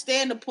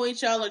understand the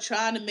point y'all are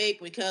trying to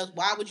make? Because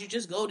why would you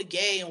just go to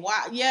gay and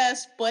why?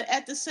 Yes, but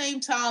at the same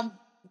time,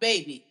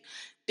 baby,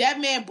 that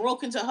man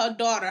broke into her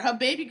daughter, her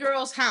baby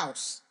girl's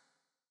house,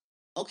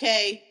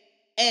 okay,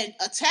 and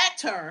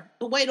attacked her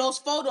the way those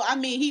photos. I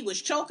mean, he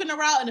was choking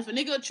her out, and if a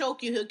nigga will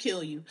choke you, he'll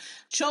kill you.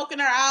 Choking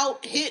her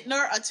out, hitting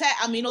her, attack.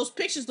 I mean, those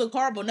pictures look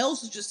horrible.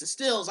 Those was just the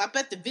stills. I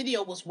bet the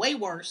video was way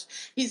worse.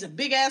 He's a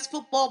big ass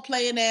football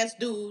playing ass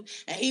dude,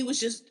 and he was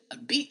just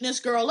beating this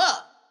girl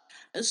up.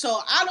 And so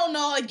I don't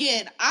know.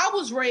 Again, I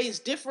was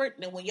raised different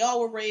than when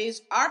y'all were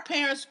raised. Our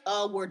parents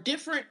were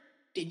different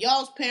than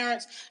y'all's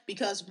parents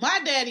because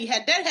my daddy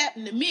had that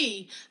happen to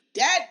me.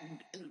 That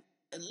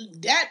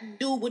that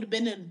dude would have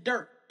been in the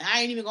dirt.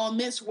 I ain't even gonna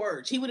mince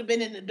words. He would have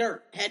been in the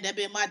dirt had that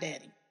been my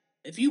daddy.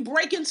 If you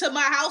break into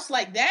my house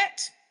like that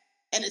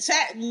and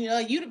attack,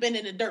 you'd have been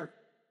in the dirt.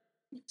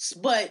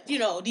 But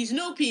these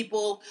new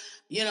people,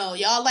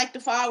 y'all like to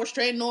follow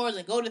straight north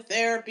and go to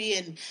therapy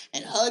and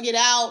hug it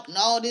out and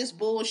all this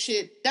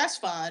bullshit. That's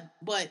fine,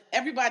 but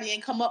everybody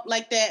ain't come up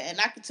like that. And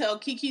I can tell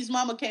Kiki's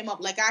mama came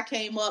up like I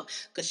came up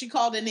because she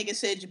called that nigga and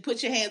said, "You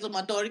put your hands on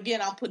my daughter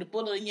again, I'll put a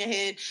bullet in your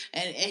head."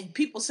 And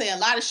people say a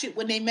lot of shit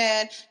when they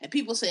mad, and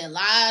people say a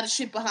lot of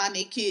shit behind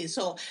their kids.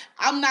 So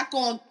I'm not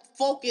going to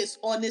focus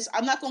on this.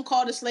 I'm not gonna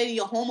call this lady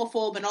a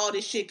homophobe and all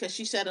this shit because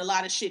she said a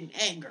lot of shit in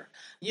anger.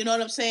 You know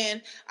what I'm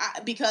saying?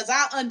 Because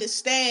I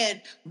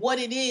understand what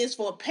it is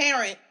for a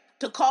parent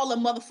to call a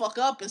motherfucker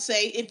up and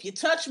say, "If you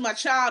touch my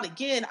child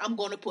again, I'm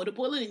gonna put a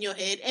bullet in your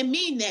head," and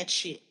mean that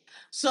shit.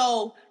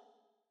 So,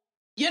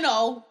 you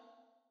know,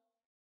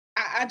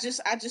 I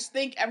just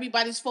think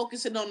everybody's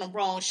focusing on the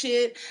wrong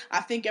shit.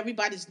 I think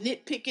everybody's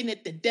nitpicking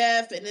at the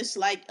death, and it's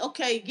like,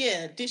 okay,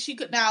 yeah, did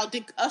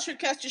Usher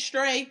catch a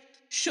stray?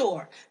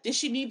 Sure. Did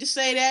she need to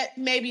say that?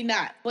 Maybe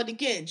not. But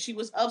again, she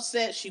was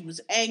upset, she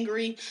was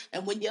angry,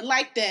 and when you're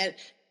like that,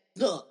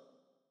 look,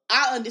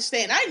 I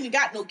understand. I ain't even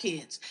got no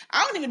kids.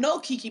 I don't even know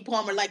Keke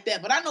Palmer like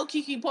that, but I know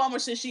Keke Palmer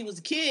since she was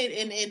a kid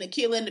and the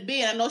Killer and the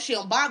Bee. I know she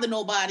don't bother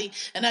nobody,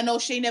 and I know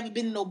she ain't never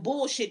been in no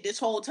bullshit this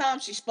whole time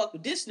she's fucked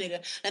with this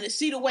nigga. And to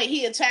see the way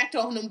he attacked her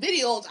on them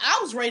videos, I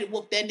was ready to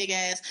whoop that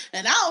nigga ass,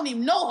 and I don't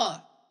even know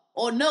her.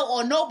 Or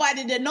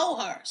nobody that know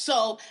her.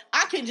 So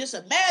I can just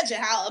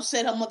imagine how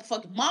upset her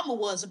motherfucking mama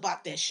was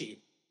about that shit.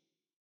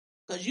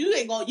 Cause you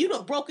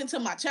done broke into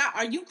my child.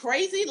 Are you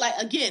crazy? Like,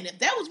 again, if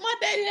that was my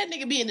daddy, that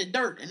nigga be in the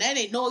dirt. And that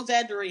ain't no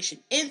exaggeration.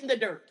 In the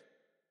dirt.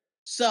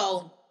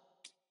 So,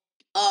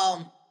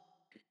 um,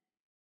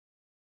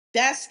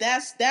 that's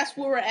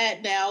where we're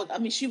at now. I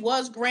mean, she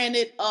was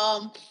granted,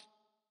 I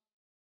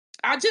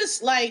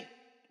just like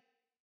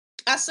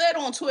I said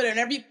on Twitter, and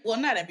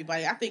not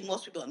everybody, I think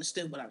most people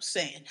understood what I'm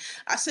saying.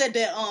 I said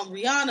that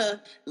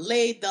Rihanna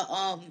laid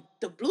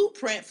the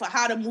blueprint for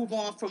how to move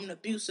on from an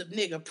abusive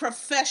nigga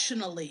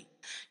professionally.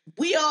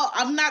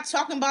 I'm not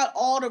talking about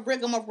all the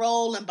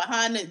rigmarole and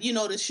behind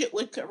the shit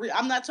with career.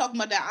 I'm not talking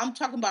about that. I'm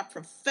talking about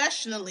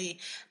professionally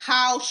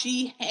how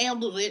she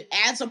handled it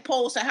as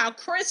opposed to how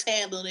Chris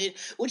handled it,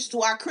 which is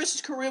why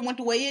Chris's career went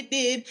the way it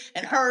did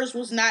and hers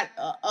was not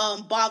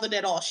bothered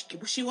at all.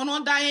 She went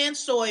on Diane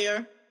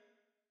Sawyer,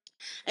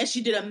 and she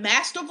did a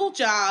masterful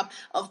job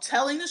of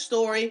telling the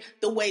story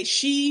the way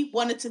she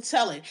wanted to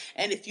tell it.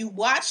 And if you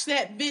watch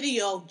that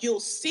video,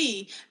 you'll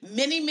see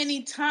many,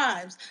 many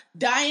times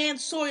Diane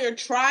Sawyer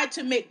tried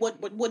to make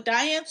what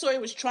Diane Sawyer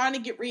was trying to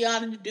get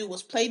Rihanna to do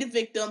was play the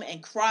victim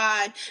and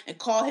cry and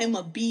call him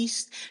a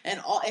beast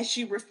and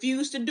she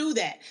refused to do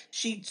that.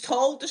 She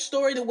told the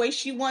story the way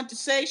she wanted to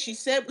say. She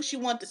said what she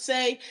wanted to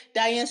say.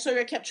 Diane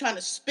Sawyer kept trying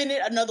to spin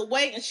it another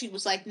way, and she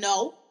was like,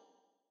 "No,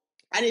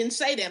 I didn't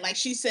say that." Like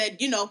she said,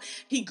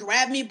 he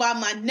grabbed me by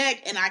my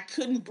neck and I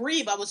couldn't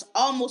breathe. I was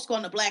almost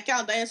going to black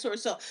out. The answer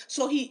is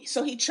so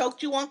he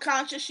choked you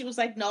unconscious. She was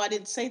like, "No, I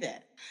didn't say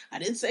that. I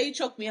didn't say he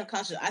choked me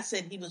unconscious. I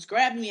said he was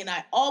grabbing me and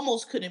I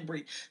almost couldn't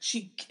breathe."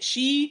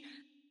 She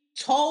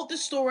told the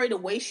story the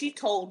way she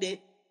told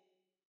it,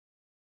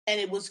 and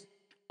it was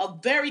a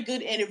very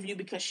good interview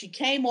because she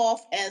came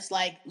off as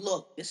like,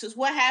 "Look, this is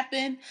what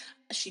happened."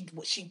 She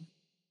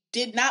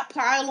did not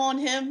pile on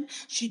him.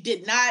 She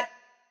did not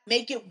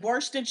make it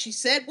worse than she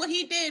said what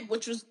he did,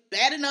 which was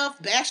bad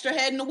enough. Bashed her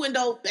head in the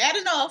window, bad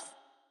enough.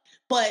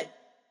 But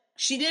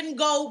she didn't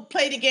go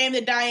play the game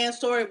that Diane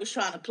Sawyer was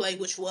trying to play,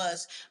 which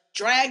was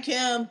drag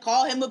him,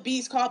 call him a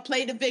beast,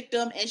 play the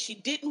victim. And she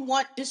didn't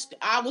want this.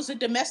 I was a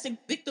domestic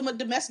victim of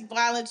domestic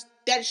violence.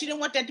 That she didn't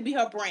want that to be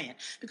her brand,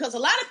 because a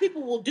lot of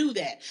people will do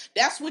that.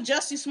 That's what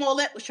Jussie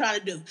Smollett was trying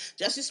to do.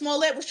 Jussie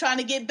Smollett was trying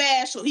to get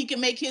bashed so he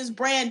can make his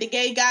brand the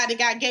gay guy that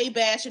got gay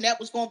bashed, and that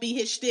was going to be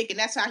his shtick, and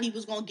that's how he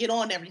was going to get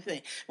on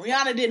everything.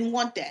 Rihanna didn't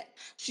want that.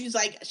 She's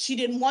like, she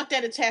didn't want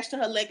that attached to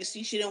her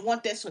legacy. She didn't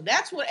want that. So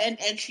that's what, and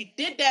she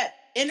did that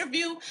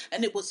interview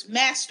and it was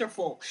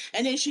masterful.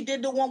 And then she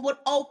did the one with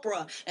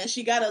Oprah and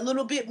she got a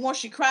little bit more,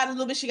 she cried a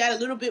little bit, she got a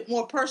little bit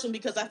more personal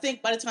because I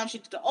think by the time she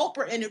did the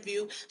Oprah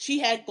interview, she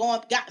had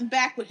gotten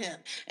back with him.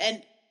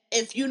 And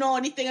if you know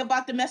anything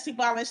about domestic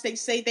violence, they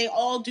say they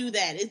all do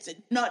that. It's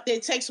not,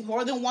 it takes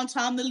more than one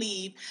time to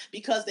leave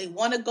because they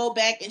want to go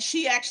back. And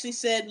she actually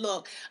said,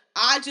 look,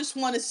 I just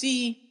want to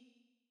see,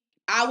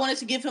 I wanted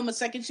to give him a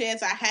second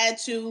chance. I had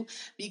to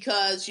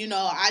because,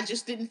 I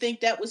just didn't think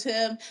that was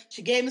him.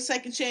 She gave him a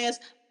second chance.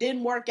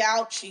 Didn't work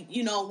out. She,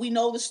 we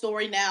know the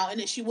story now. And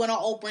then she went on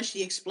Oprah and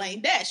she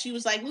explained that. She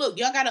was like, look,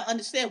 y'all got to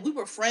understand, we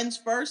were friends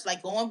first,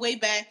 like going way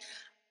back.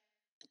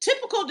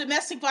 Typical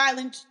domestic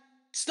violence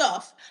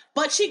stuff,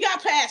 but she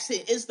got past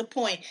it, is the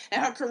point.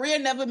 And her career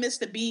never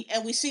missed a beat,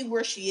 and we see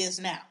where she is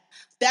now.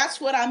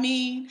 That's what I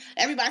mean.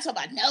 Everybody talk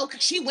about no,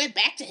 because she went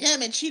back to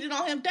him and cheated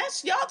on him.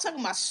 That's y'all talking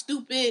about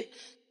stupid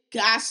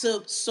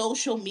gossip,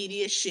 social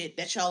media shit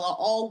that y'all are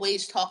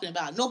always talking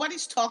about.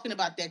 Nobody's talking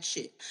about that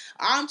shit.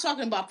 I'm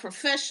talking about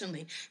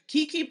professionally.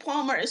 Keke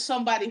Palmer is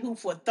somebody who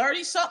for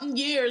 30 something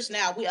years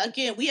now, we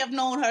have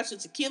known her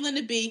since Akilah and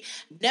the Bee,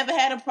 never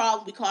had a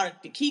problem. We call her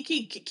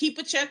Keke Keep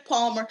a Check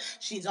Palmer.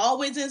 She's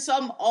always in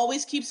something,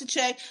 always keeps a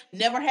check,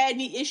 never had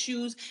any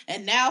issues.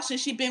 And now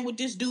since she's been with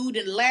this dude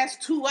in the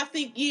last 2, I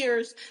think,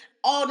 years,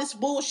 all this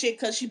bullshit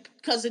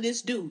because of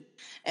this dude.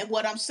 And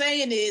what I'm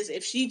saying is,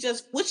 if she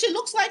just, which it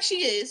looks like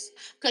she is,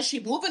 because she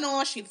moving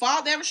on, she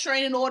filed that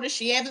restraining order.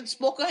 She hasn't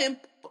spoken to him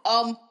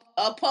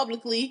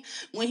publicly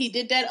when he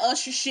did that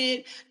Usher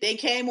shit. They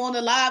came on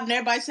the live and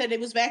everybody said they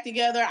was back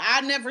together.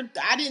 I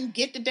didn't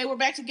get that they were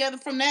back together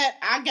from that.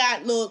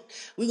 Look,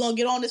 we're gonna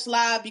get on this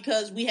live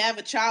because we have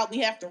a child, we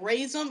have to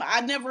raise them.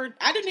 I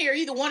didn't hear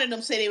either one of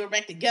them say they were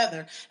back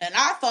together, and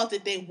I thought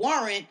that they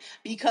weren't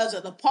because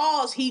of the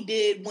pause he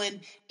did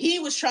when he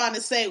was trying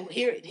to say,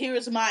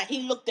 here's mine.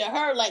 He looked at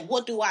her like,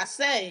 what do I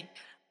say?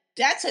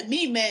 That to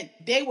me meant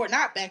they were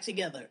not back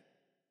together.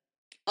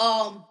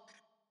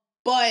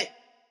 But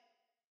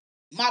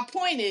my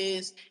point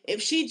is,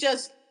 if she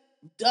just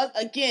does,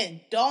 again,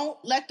 don't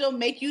let them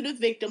make you the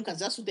victim, because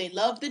that's what they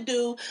love to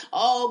do.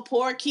 Oh,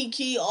 poor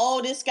Keke.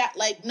 Oh, this guy.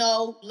 Like,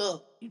 no,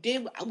 look,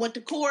 I went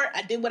to court.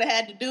 I did what I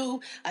had to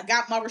do. I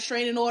got my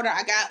restraining order.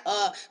 I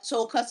got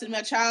sole custody of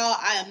my child.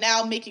 I am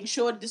now making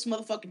sure that this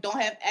motherfucker don't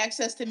have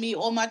access to me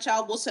or my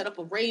child. We'll set up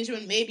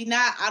arrangement. Maybe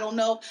not. I don't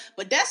know.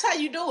 But that's how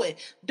you do it.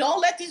 Don't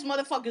let these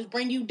motherfuckers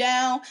bring you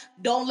down.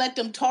 Don't let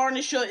them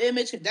tarnish your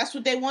image. If that's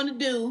what they want to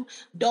do,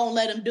 don't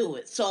let them do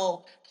it.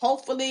 So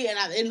hopefully, and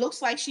it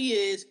looks like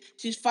she's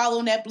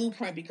following that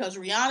blueprint, because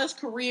Rihanna's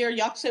career,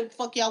 y'all say what the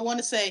fuck y'all want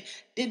to say,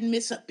 didn't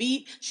miss a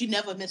beat. She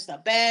never missed a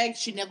bag.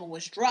 She never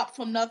was dropped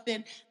from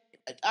nothing.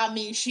 I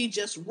mean, she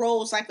just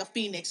rose like a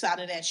phoenix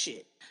out of that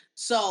shit.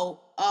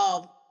 So,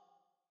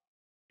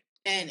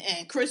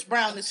 and Chris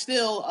Brown is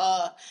still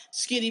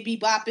skitty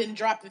bebopping,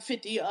 dropping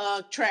 50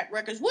 track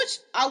records, which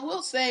I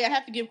will say I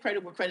have to give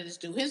credit where credit is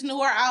due. His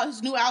new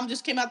album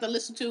just came out to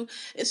listen to.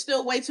 It's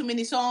still way too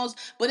many songs,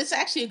 but it's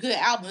actually a good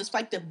album. It's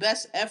like the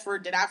best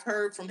effort that I've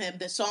heard from him.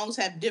 The songs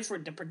have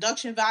different. The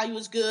production value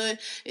is good.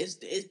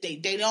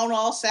 They don't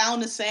all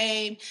sound the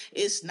same.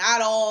 It's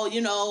not all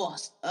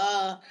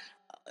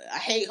I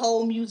hate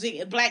whole music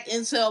and black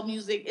incel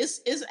music.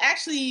 It's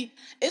actually,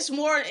 it's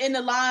more in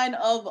the line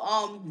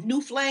of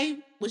New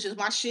Flame, which is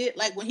my shit.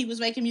 Like when he was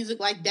making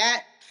music like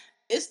that.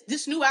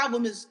 This new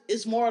album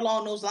is more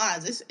along those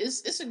lines.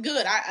 It's a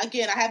good. I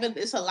haven't.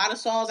 It's a lot of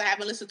songs. I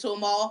haven't listened to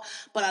them all,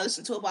 but I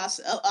listened to about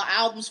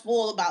albums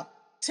full, about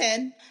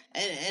 10,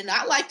 and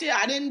I liked it.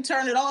 I didn't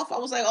turn it off. I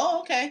was like,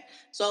 oh, okay.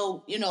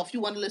 So if you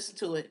want to listen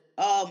to it,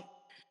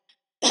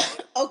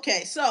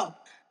 okay. So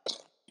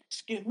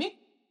excuse me.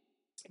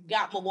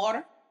 Got my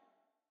water.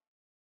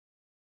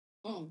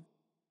 Mm.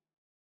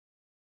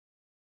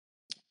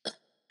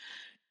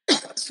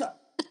 So,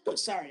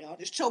 sorry, y'all.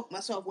 Just choked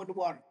myself with the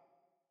water.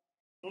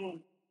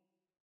 Mm.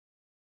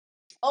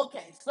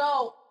 Okay,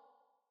 so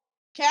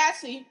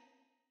Cassie,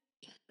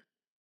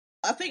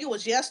 I think it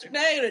was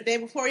yesterday or the day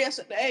before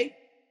yesterday,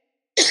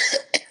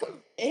 it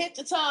hit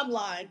the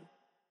timeline.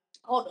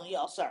 Hold on,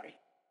 y'all. Sorry.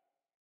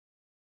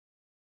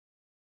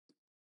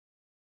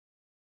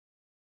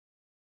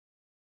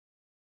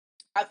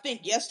 I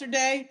think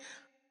yesterday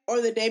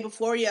or the day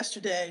before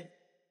yesterday,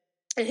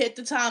 it hit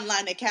the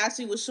timeline that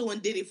Cassie was suing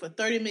Diddy for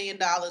 $30 million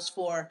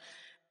for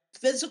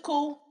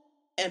physical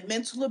and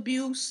mental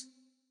abuse,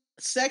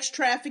 sex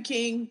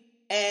trafficking,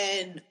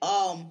 and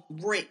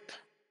rape.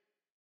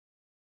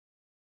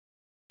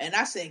 And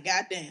I said,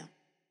 God damn,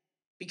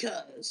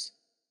 because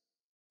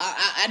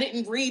I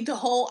didn't read the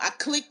whole. I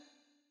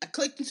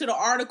clicked into the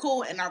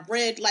article and I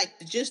read like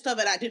the gist of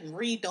it. I didn't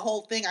read the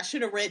whole thing. I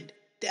should have read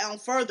down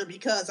further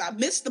because I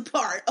missed the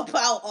part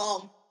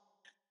about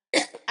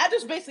I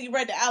just basically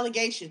read the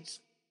allegations,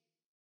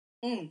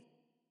 mm,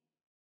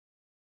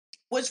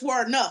 which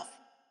were enough.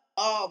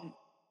 Um,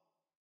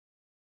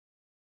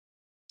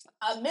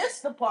 I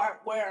missed the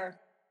part where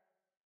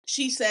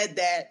she said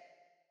that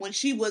when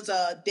she was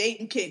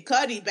dating Kid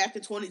Cudi back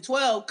in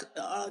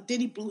 2012,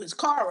 Diddy blew his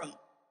car up,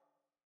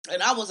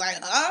 and I was like,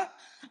 huh?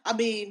 I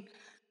mean,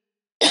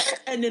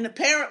 and then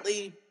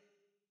apparently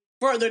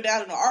further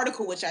down in the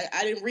article, which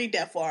I didn't read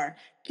that far,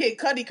 Kid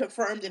Cudi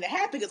confirmed that it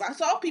happened, because I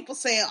saw people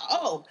saying,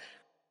 oh,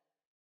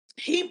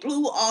 he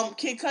blew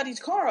Kid Cudi's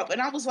car up,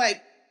 and I was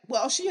like,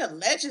 well, she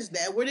alleges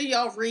that. Where did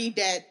y'all read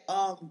that?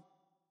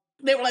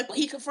 They were like, well,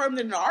 he confirmed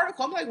it in the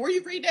article. I'm like, where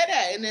you read that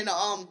at? And then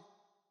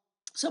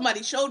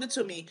somebody showed it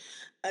to me,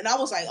 and I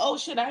was like, oh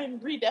shit, I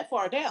didn't read that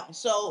far down.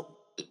 So,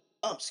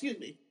 excuse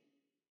me.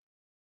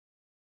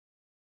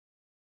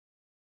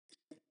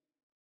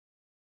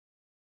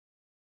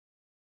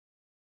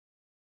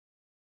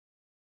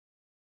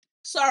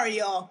 Sorry,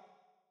 y'all.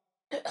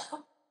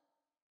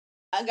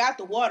 I got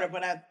the water,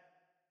 but I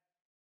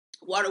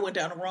water went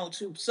down the wrong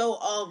tube. So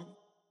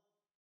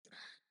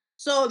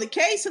the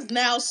case is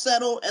now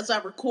settled as I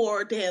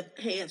record. They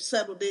have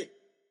settled it.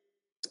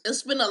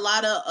 It's been a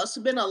lot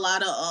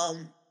of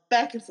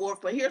back and forth,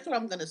 but here's what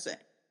I'm gonna say.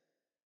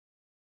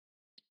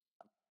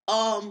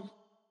 Um,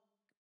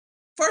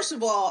 First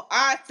of all,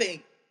 I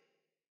think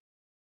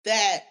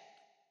that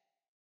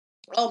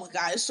oh my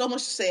god, there's so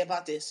much to say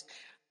about this.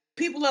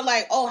 People are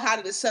like, oh, how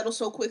did it settle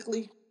so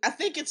quickly? I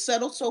think it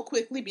settled so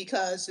quickly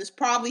because this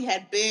probably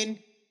had been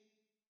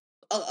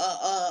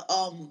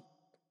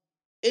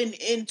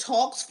in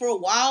talks for a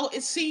while,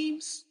 it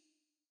seems.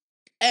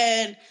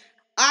 And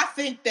I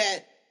think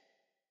that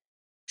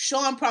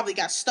Sean probably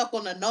got stuck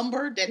on a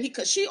number that he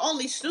because she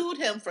only sued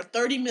him for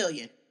 30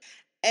 million.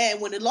 And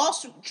when the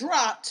lawsuit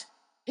dropped,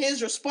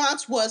 his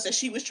response was that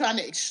she was trying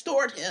to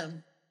extort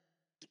him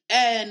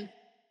and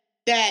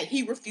that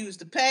he refused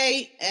to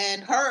pay.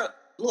 And her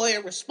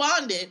lawyer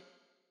responded,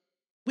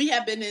 we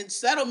have been in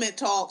settlement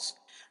talks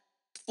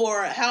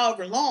for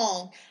however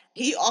long.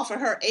 He offered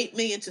her 8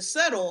 million to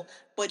settle,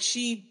 but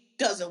she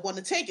doesn't want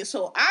to take it.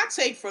 So I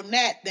take from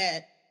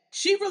that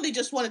she really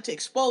just wanted to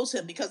expose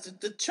him because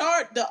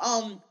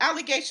the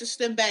allegations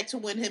stem back to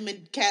when him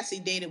and Cassie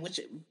dated, which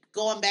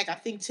going back I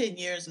think 10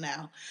 years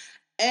now.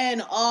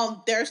 And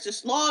there's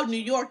this law in New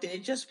York that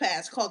it just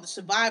passed called the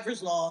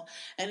Survivor's Law,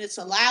 and it's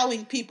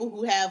allowing people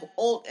who have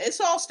old.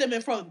 It's all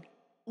stemming from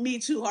Me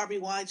Too, Harvey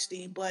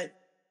Weinstein, but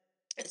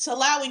it's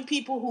allowing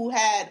people who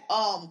had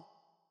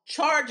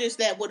charges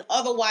that would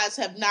otherwise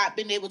have not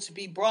been able to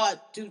be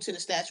brought due to the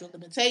statute of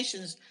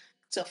limitations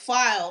to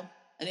file,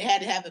 and they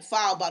had to have it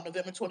filed by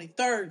November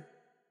 23rd.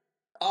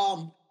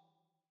 Um,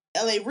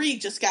 L.A.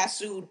 Reid just got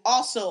sued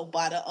also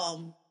by the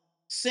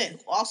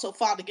also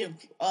filed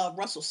against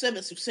Russell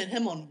Simmons, who sent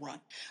him on the run.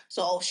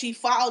 So she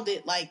filed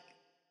it like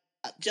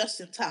just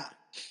in time.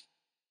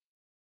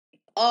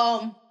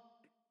 Um,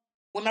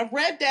 when I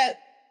read that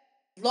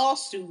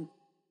lawsuit,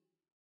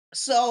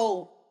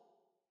 so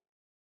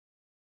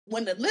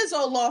when the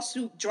Lizzo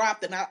lawsuit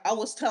dropped, and I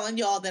was telling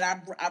y'all that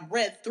I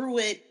read through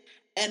it,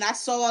 and I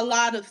saw a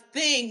lot of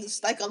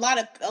things, like a lot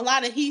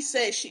of he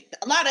said she,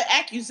 a lot of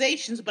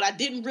accusations, but I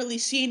didn't really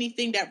see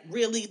anything that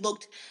really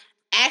looked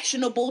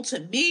actionable to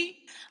me.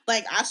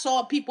 Like I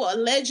saw people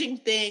alleging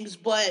things,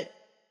 but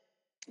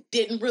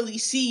didn't really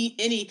see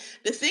any.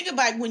 The thing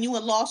about when you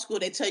in law school,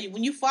 they tell you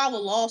when you file a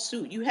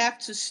lawsuit, you have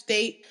to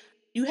state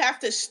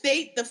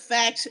the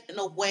facts in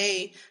a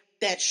way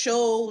that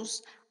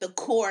shows the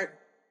court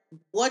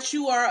what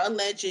you are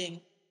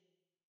alleging,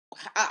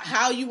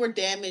 how you were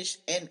damaged,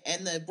 and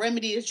the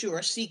remedy that you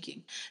are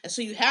seeking. And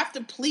so you have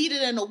to plead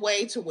it in a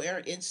way to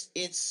where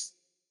it's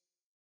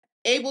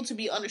able to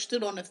be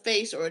understood on the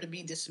face or to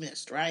be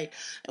dismissed, right?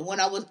 And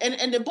when I was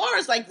and the bar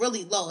is like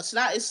really low. It's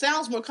not, it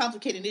sounds more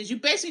complicated than it is. You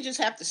basically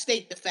just have to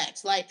state the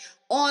facts. Like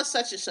on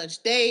such and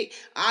such date,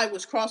 I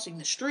was crossing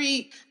the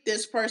street,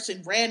 this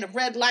person ran a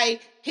red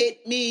light,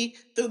 hit me,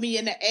 threw me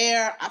in the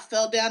air, I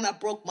fell down, I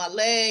broke my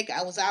leg,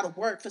 I was out of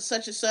work for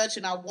such and such,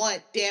 and I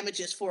want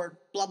damages for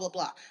blah blah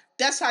blah.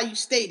 That's how you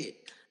state it.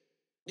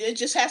 It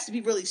just has to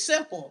be really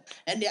simple,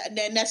 and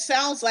that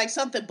sounds like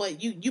something,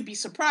 but you'd be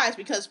surprised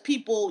because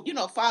people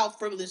file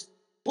frivolous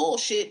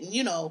bullshit,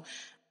 and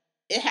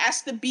it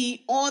has to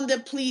be on the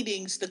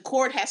pleadings. The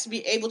court has to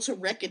be able to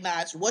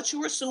recognize what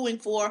you are suing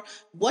for,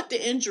 what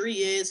the injury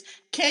is,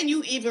 can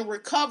you even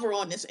recover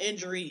on this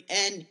injury,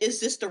 and is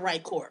this the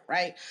right court,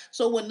 right?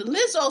 So when the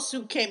Lizzo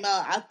suit came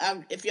out,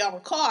 if y'all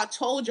recall, I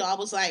told y'all I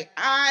was like,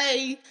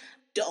 I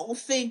don't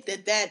think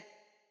that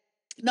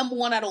number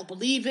one, I don't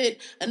believe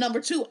it, and number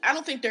two, I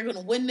don't think they're going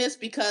to win this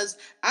because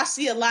I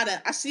see a lot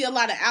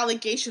of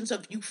allegations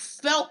of you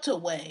felt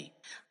away,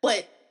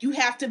 but you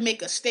have to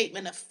make a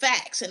statement of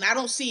facts, and I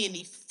don't see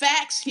any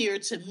facts here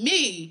to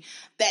me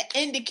that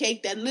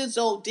indicate that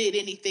Lizzo did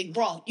anything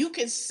wrong. You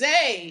can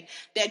say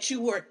that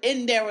you were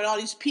in there with all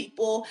these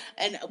people,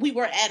 and we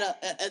were at a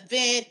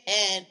event,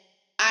 and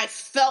I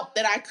felt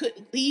that I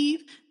couldn't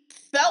leave.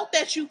 Felt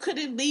that you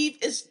couldn't leave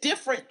is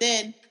different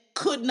than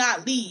could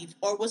not leave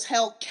or was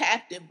held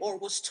captive or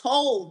was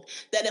told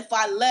that if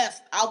I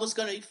left, I was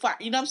going to be fired.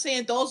 You know what I'm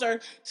saying? Those are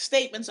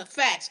statements of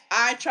facts.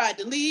 I tried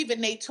to leave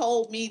and they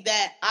told me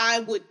that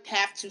I would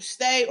have to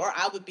stay or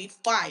I would be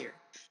fired.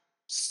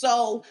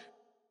 So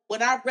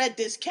when I read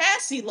this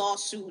Cassie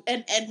lawsuit,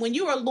 and when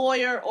you're a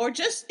lawyer, or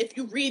just if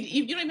you read,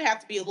 you don't even have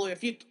to be a lawyer.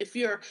 If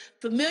you're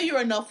familiar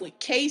enough with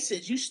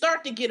cases, you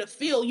start to get a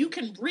feel. You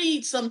can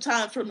read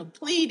sometimes from the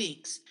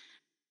pleadings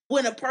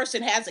when a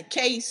person has a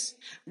case,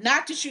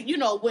 not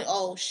that when,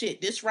 oh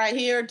shit, this right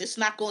here, this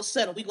not going to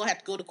settle. We're going to have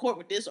to go to court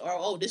with this, or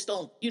oh, this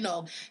don't,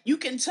 you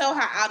can tell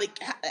how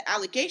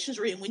allegations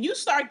are written. When you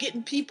start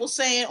getting people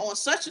saying on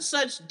such and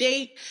such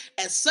date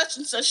at such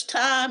and such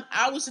time,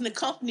 I was in the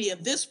company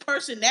of this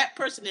person, that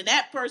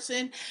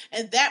person,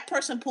 and that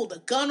person pulled a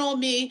gun on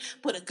me,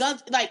 put a gun,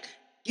 like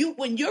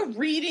when you're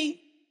reading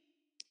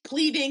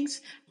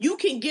pleadings, you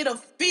can get a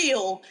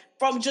feel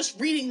from just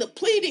reading the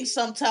pleadings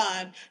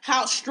sometime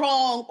how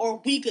strong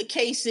or weak a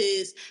case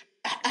is,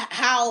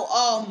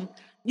 how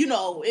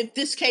if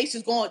this case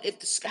is going,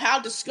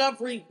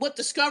 what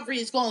discovery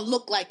is going to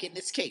look like in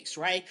this case,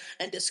 right?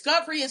 And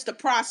discovery is the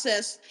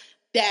process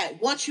that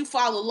once you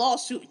file a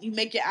lawsuit, you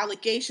make your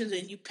allegations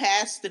and you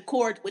pass the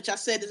court, which I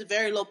said is a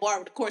very low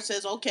bar. The court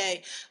says,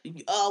 okay,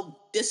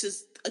 this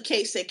is a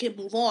case that can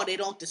move on. They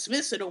don't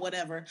dismiss it or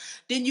whatever.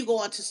 Then you go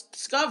on to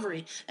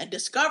discovery. And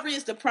discovery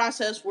is the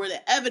process where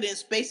the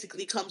evidence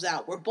basically comes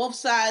out, where both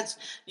sides,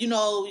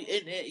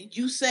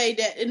 you say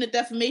that in the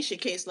defamation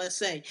case, let's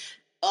say,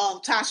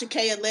 Tasha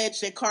K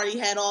alleged that Cardi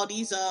had all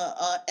these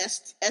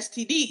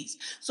STDs.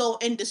 So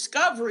in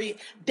discovery,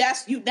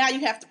 that's you. Now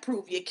you have to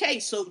prove your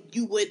case. So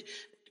you would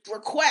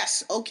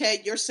request,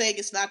 okay, you're saying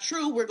it's not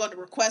true. We're going to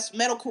request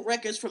medical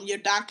records from your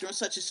doctor in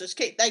such and such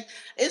case. Like,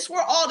 it's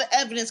where all the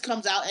evidence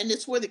comes out, and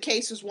it's where the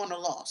case is won or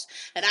lost.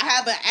 And I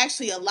have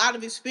actually a lot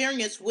of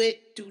experience with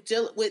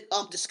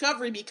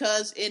discovery,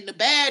 because in the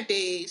bad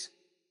days,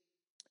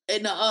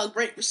 in the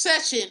Great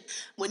Recession,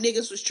 when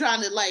niggas was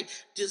trying to like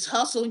just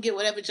hustle and get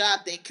whatever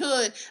job they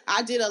could,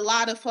 I did a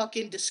lot of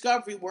fucking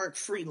discovery work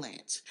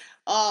freelance.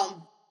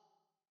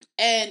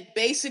 And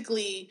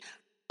basically,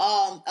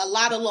 a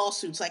lot of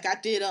lawsuits. Like I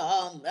did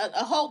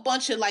a whole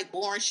bunch of like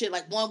boring shit.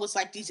 Like one was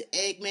like these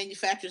egg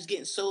manufacturers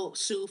getting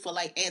sued for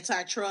like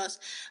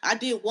antitrust. I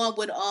did one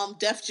with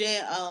Def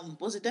Jam.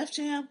 Was it Def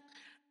Jam?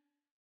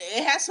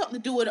 It had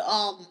something to do with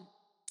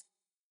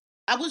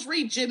I was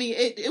reading Jimmy.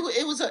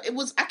 It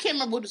was I can't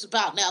remember what it was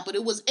about now, but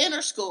it was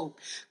Interscope,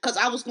 because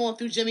I was going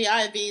through Jimmy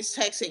Iovine's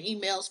texts and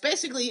emails.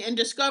 Basically, in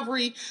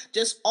discovery,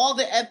 just all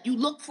the you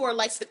look for,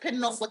 like,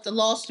 depending on what the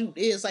lawsuit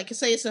is. Like,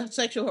 say it's a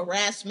sexual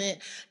harassment,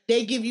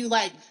 they give you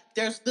like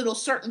there's little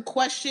certain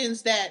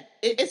questions that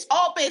it's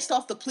all based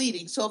off the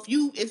pleading. So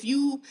if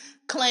you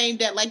claim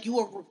that like you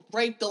were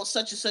raped on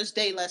such and such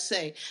day, let's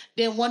say,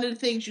 then one of the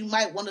things you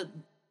might want to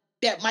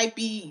that might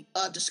be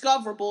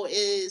discoverable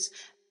is,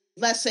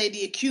 let's say,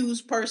 the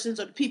accused persons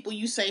or the people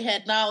you say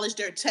had knowledge,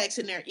 their texts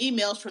and their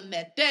emails from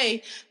that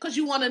day, because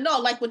you want to know,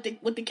 like with the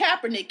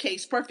Kaepernick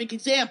case, perfect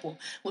example.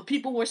 When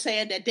people were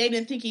saying that they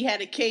didn't think he had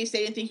a case, they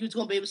didn't think he was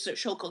going to be able to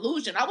show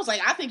collusion. I was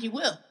like, I think he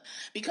will,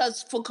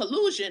 because for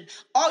collusion,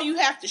 all you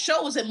have to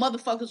show is that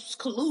motherfuckers was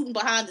colluding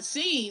behind the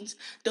scenes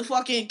to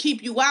fucking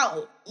keep you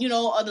out,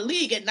 of the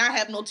league, and not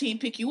have no team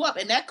pick you up,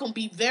 and that can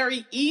be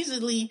very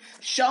easily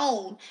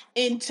shown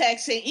in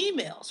texts and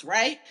emails,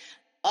 right?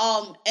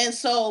 And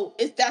so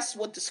that's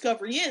what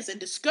discovery is, and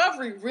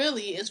discovery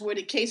really is where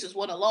the cases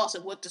won or lost,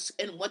 and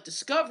what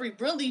discovery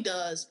really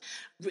does.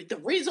 The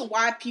reason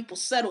why people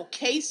settle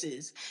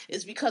cases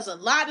is because a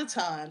lot of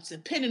times,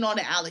 depending on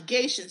the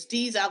allegations,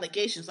 these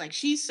allegations, like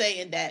she's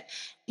saying that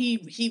he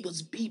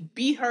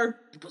beat her,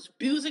 was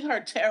abusing her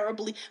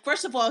terribly.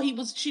 First of all,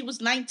 she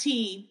was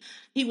 19,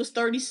 he was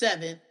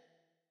 37.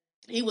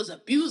 He was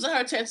abusing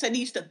her. Said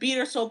he used to beat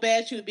her so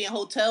bad she would be in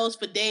hotels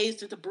for days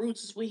till the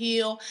bruises would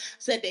heal.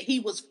 Said that he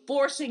was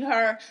forcing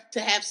her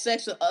to have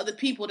sex with other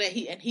people, that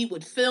he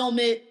would film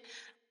it.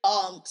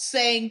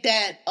 Saying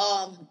that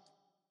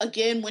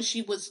again, when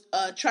she was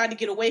trying to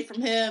get away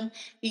from him,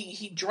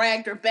 he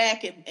dragged her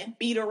back and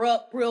beat her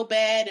up real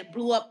bad and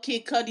blew up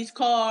Kid Cudi's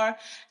car.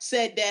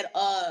 Said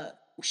that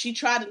she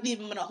tried to leave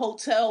him in a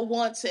hotel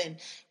once, and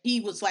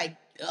he was like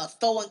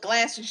throwing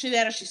glass and shit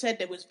at her. She said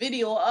there was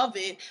video of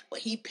it, but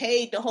he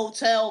paid the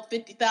hotel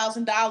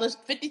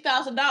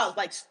 $50,000,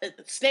 like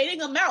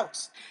stating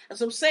amounts.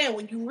 As I'm saying,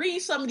 when you read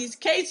some of these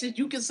cases,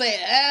 you can say,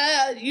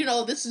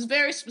 this is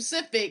very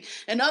specific.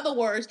 In other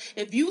words,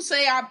 if you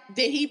say that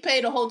he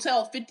paid a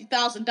hotel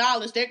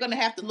 $50,000, they're going to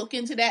have to look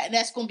into that, and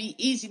that's going to be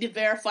easy to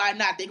verify or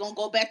not. They're going to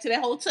go back to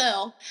that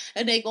hotel,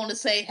 and they're going to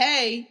say,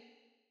 hey,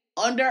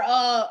 under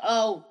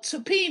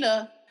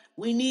subpoena,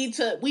 we need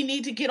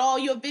to get all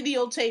your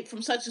videotape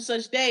from such and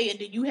such day, and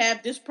did you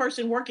have this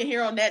person working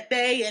here on that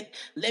day, and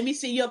let me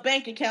see your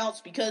bank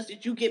accounts, because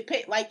did you get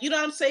paid? Like, you know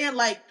what I'm saying?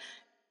 Like,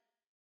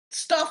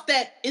 stuff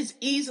that is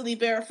easily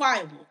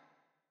verifiable.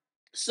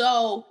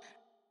 So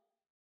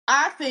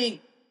I think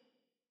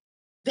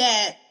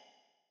that,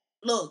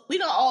 look, we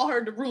done all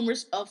heard the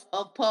rumors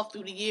of Puff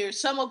through the years,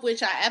 some of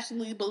which I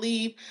absolutely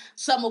believe,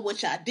 some of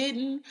which I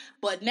didn't.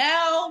 But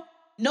now,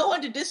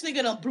 knowing that this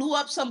nigga done blew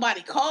up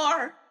somebody's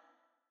car,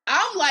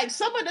 I'm like,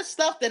 some of the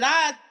stuff that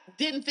I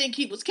didn't think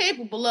he was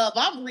capable of,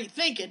 I'm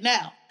rethinking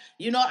now.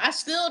 I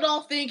still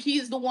don't think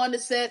he's the one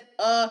that set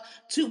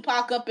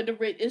Tupac up in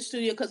the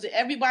studio, because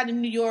everybody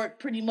in New York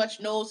pretty much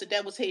knows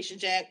that was Haitian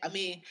Jack. I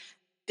mean,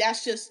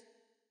 that's just,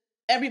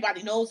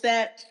 everybody knows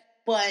that.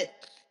 But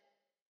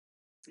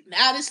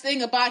Now this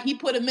thing about he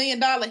put $1 million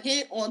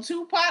hit on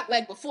Tupac,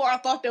 like before I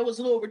thought that was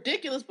a little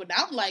ridiculous, but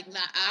now I'm like, nah,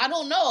 I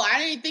don't know. I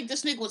didn't think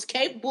this nigga was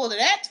capable of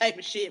that type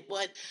of shit.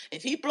 But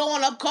if he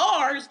blowing up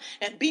cars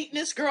and beating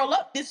this girl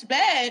up this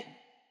bad,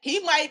 he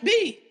might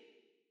be.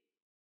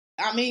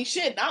 I mean,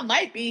 shit, I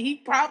might be. He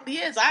probably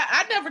is.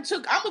 I never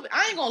took.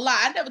 I ain't gonna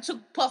lie. I never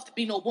took Puff to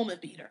be no woman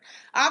beater.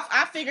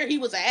 I figured he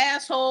was an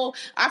asshole.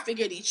 I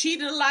figured he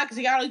cheated a lot because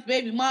he got all these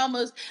baby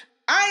mamas.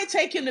 I ain't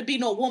take him to be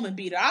no woman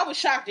beater. I was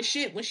shocked as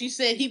shit when she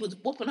said he was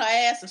whooping her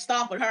ass and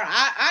stomping her.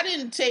 I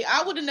didn't take.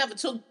 I would have never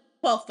took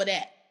Puff for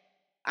that.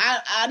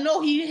 I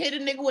know he hit a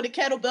nigga with a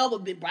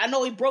kettlebell, but I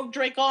know he broke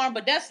Drake's arm.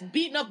 But that's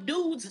beating up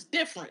dudes is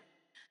different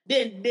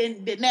than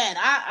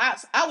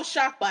that. I was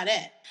shocked by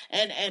that.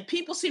 And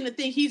people seem to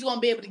think he's gonna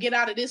be able to get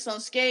out of this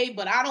unscathed,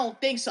 but I don't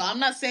think so. I'm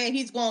not saying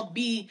he's gonna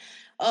be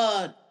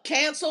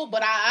canceled,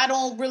 but I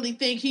don't really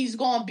think he's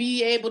gonna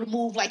be able to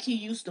move like he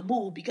used to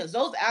move because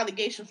those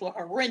allegations were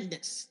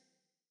horrendous.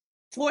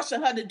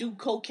 Forcing her to do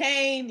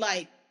cocaine,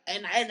 like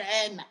and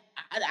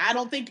I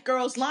don't think the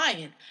girl's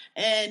lying.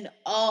 And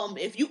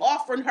if you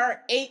offering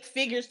her 8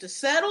 figures to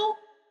settle,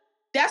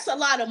 that's a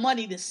lot of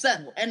money to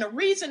settle. And the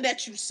reason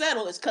that you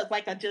settle is because,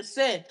 like I just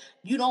said,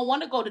 you don't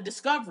want to go to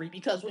discovery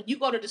because when you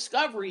go to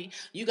discovery,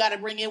 you got to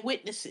bring in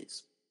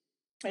witnesses.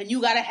 And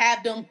you got to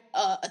have them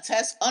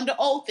attest under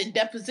oath in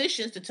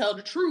depositions to tell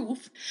the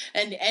truth.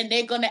 And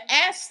they're going to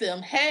ask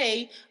them,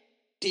 hey,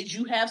 did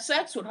you have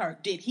sex with her?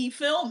 Did he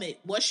film it?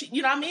 Was she,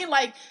 you know what I mean?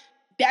 Like,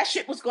 that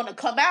shit was going to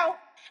come out.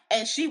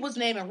 And she was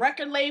naming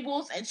record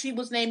labels and she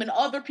was naming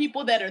other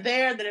people that are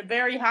there that are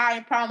very high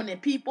and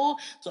prominent people.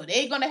 So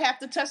they're going to have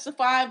to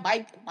testify,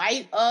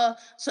 might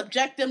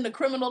subject them to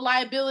criminal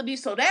liability.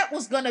 So that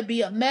was going to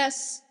be a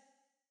mess.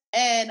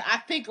 And I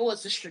think it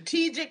was a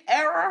strategic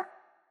error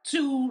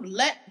to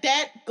let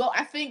that go.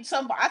 I think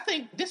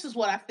this is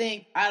what I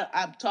think.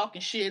 I'm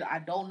talking shit. I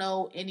don't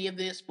know any of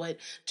this, but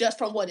just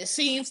from what it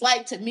seems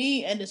like to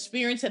me and the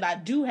experience that I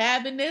do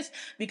have in this,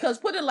 because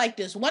put it like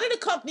this, one of the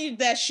companies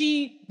that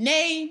she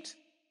named,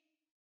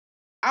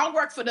 I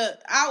work for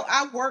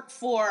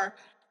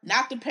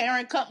not the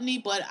parent company,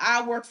 but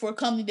I work for a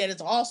company that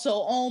is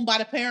also owned by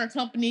the parent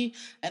company,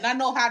 and I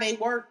know how they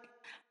work.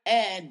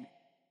 And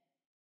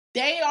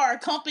they are a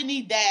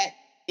company that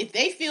if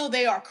they feel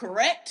they are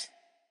correct,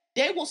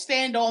 they will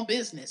stand on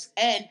business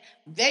and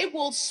they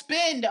will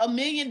spend $1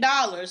 million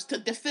to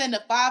defend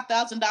a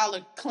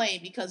 $5,000 claim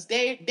because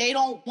they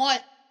don't want,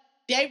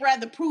 they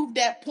rather prove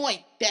that point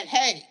that,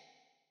 hey,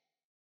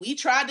 we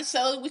tried to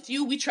sell it with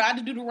you, we tried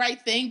to do the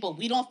right thing, but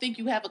we don't think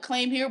you have a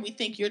claim here. We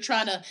think you're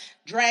trying to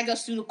drag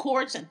us through the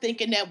courts and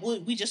thinking that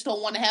we just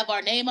don't want to have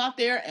our name out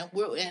there.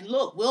 And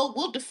look,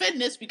 we'll defend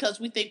this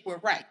because we think we're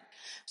right.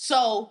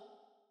 So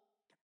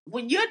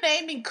when you're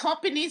naming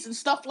companies and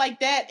stuff like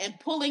that and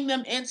pulling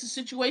them into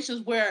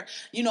situations where,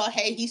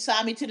 hey, he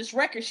signed me to this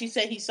record. She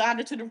said he signed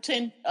her to the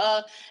 10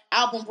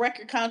 album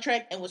record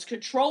contract and was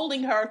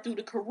controlling her through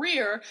the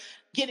career,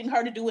 getting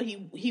her to do what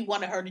he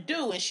wanted her to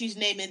do. And she's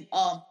naming,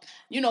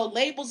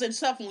 labels and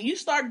stuff. When you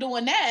start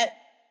doing that,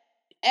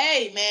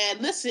 hey,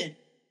 man, listen,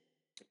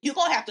 you're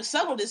gonna have to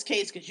settle this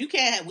case because you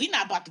can't. We're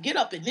not about to get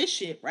up in this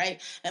shit, right?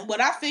 And what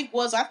I think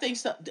was, I think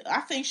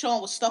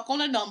Sean was stuck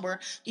on a number.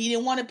 He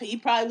didn't want to pay. He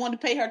probably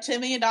wanted to pay her $10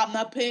 million. I'm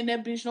not paying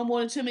that bitch no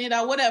more than $10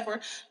 million, whatever.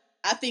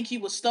 I think he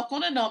was stuck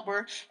on a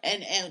number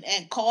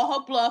and call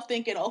her bluff,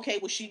 thinking, okay,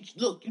 well,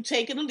 look, you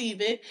take it or leave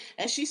it.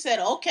 And she said,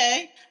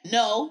 okay,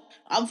 no,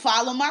 I'm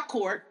filing my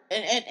court,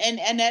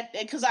 and that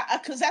because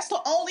that's the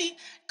only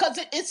because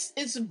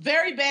it's a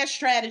very bad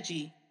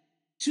strategy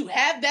to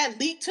have that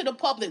leak to the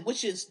public,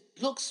 which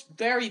looks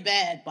very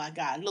bad, by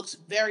God. It looks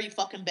very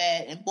fucking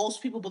bad. And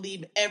most people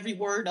believe every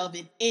word of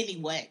it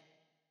anyway.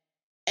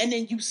 And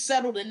then you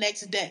settle the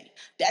next day.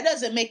 That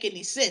doesn't make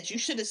any sense. You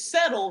should have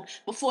settled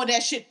before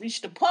that shit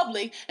reached the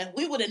public, and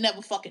we would have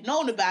never fucking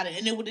known about it,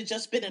 and it would have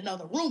just been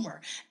another rumor.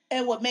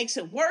 And what makes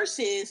it worse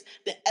is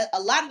that a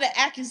lot of the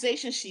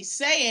accusations she's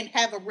saying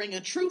have a ring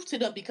of truth to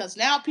them because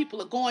now people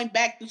are going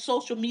back through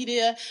social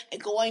media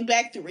and going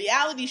back through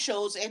reality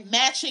shows and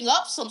matching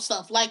up some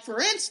stuff. Like, for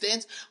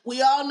instance,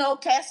 we all know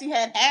Cassie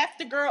had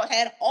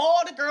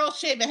all the girls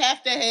shaving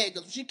half their head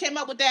because she came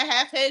up with that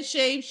half head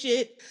shave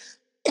shit.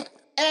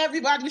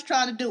 Everybody was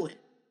trying to do it.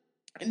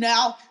 And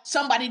now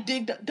somebody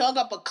dug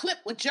up a clip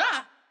with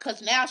Jock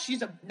because now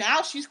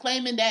she's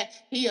claiming that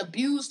he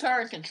abused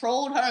her and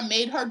controlled her and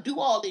made her do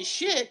all this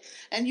shit.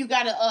 And you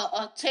got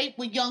a tape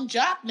with Young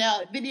Jock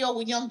now, a video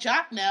with Young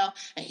Jock now,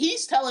 and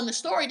he's telling the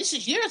story. This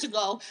is years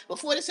ago,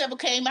 before this ever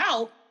came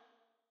out.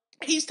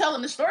 He's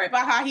telling the story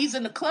about how he's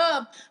in the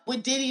club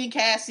with Diddy and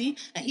Cassie,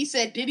 and he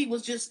said Diddy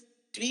was just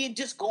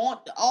going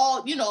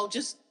all,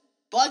 just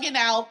bugging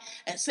out,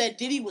 and said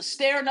Diddy was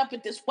staring up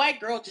at this white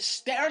girl, just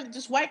staring at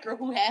this white girl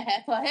who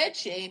had her head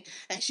shaved,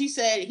 and he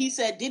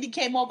said Diddy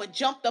came over,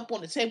 jumped up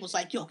on the table, was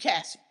like, yo,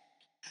 Cassie,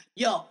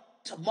 yo,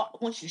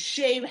 once you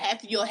shave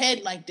half of your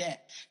head like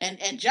that.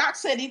 And Jock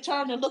said he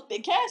turned and looked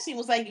at Cassie and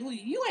was like,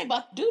 you ain't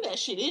about to do that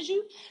shit, is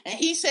you? And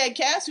he said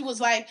Cassie was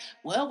like,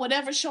 well,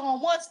 whatever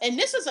Sean wants. And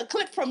this is a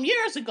clip from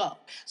years ago.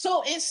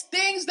 So it's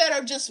things that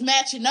are just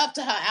matching up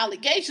to her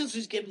allegations,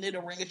 which giving it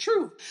a ring of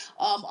truth.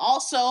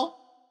 Also,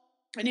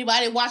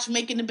 anybody watch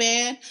Making the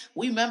Band?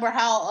 We remember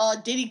how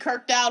Diddy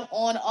kirked out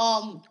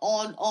on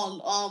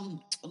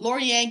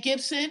Lorianne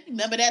Gibson.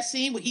 Remember that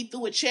scene where he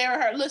threw a chair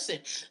at her? Listen,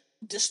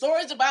 the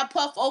stories about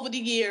Puff over the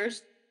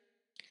years.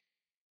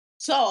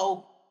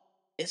 So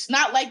it's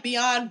not like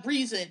beyond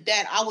reason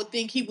that I would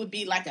think he would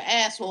be like an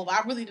asshole.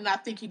 I really did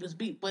not think he was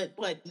beat. But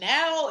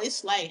now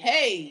it's like,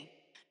 hey,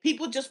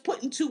 people just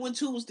putting two and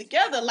twos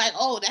together, like,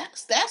 oh,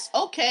 that's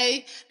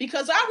okay.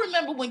 Because I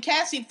remember when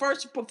Cassie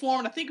first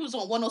performed, I think it was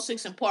on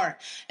 106 in Park,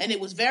 and it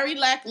was very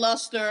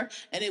lackluster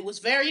and it was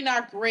very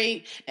not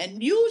great.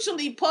 And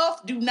usually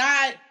Puff do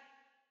not,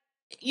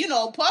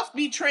 Puff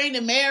be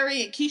training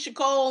Mary and Keisha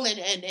Cole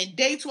and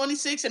Day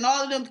 26 and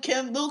all of them,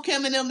 Lil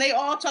Kim and them, they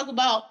all talk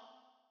about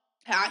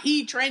how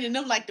he training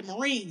them like the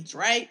Marines,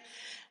 right?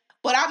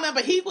 But I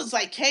remember he was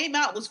like, came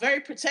out, was very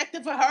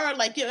protective of her,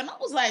 like, yeah, and I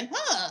was like,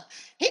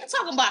 he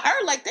talking about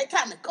her like they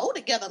kind of go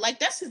together, like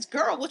that's his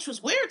girl, which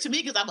was weird to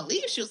me because I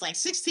believe she was like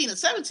 16 or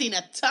 17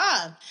 at the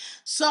time.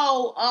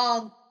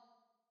 So,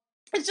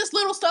 it's just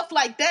little stuff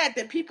like that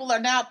people are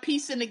now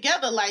piecing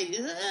together. Like,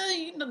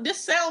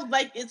 this sounds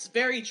like it's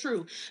very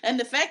true. And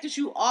the fact that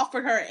you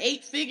offered her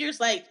 8 figures,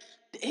 like,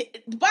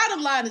 the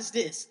bottom line is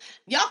this: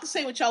 y'all can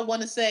say what y'all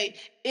want to say.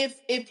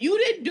 If you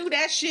didn't do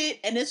that shit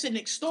and it's an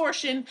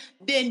extortion,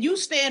 then you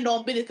stand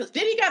on business because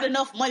then he got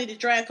enough money to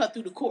drag her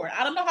through the court.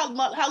 I don't know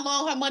how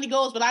long her money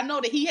goes, but I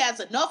know that he has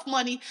enough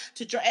money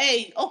to drag.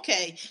 Hey,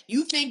 okay,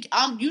 you think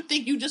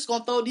you just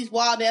gonna throw these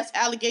wild ass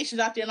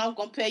allegations out there and I'm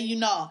gonna pay you?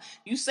 No,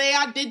 you say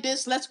I did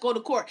this, let's go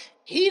to court.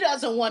 He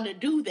doesn't want to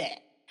do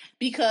that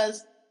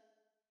because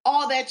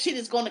all that shit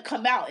is going to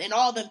come out and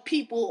all the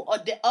people or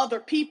the other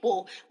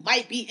people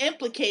might be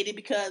implicated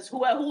because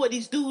who are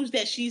these dudes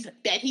that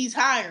he's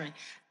hiring?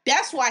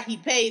 That's why he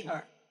paid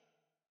her.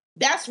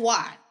 That's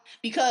why.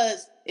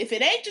 Because if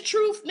it ain't the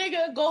truth,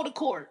 nigga, go to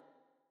court.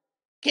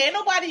 Can't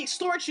nobody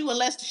extort you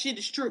unless the shit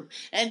is true.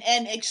 And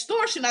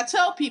extortion, I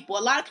tell people,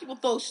 a lot of people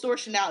throw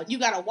extortion out. You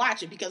gotta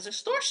watch it because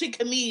extortion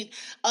can mean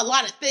a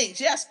lot of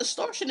things. Yes,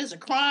 extortion is a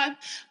crime,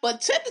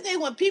 but typically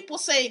when people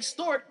say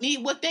extort me,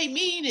 what they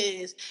mean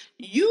is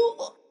you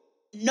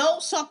know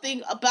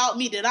something about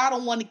me that I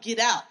don't want to get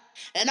out.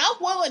 And I'm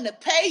willing to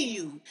pay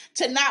you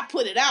to not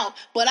put it out,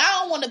 but I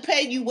don't want to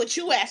pay you what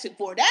you asking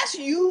for. That's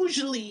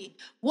usually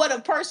what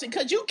a person,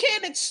 because you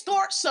can't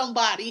extort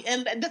somebody.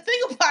 And the thing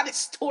about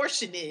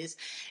extortion is,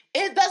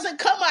 it doesn't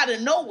come out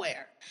of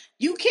nowhere.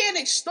 You can't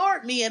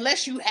extort me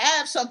unless you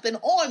have something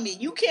on me.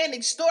 You can't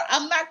extort.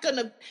 I'm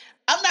gonna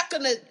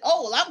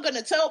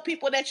tell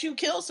people that you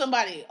killed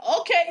somebody.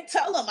 Okay,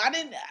 tell them. I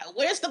didn't,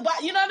 where's the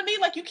body? You know what I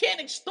mean? Like, you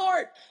can't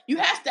extort. You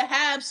have to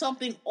have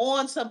something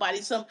on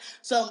somebody, some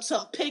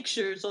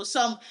pictures or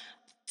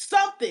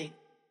something.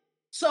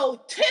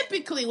 So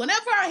typically,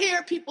 whenever I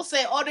hear people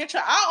say, "Oh, they're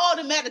trying," I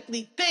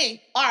automatically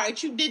think, "All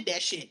right, you did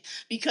that shit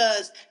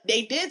because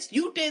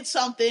you did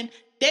something.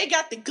 They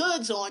got the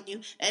goods on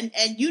you, and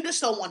you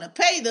just don't want to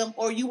pay them,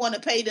 or you want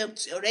to pay them,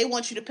 or they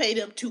want you to pay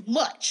them too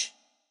much."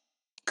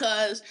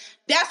 Because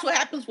that's what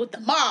happens with the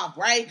mob,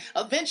 right?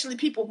 Eventually,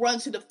 people run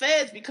to the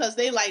feds because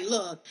they like,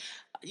 look,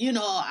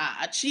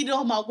 I cheated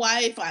on my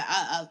wife.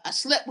 I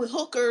slept with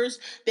hookers.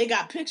 They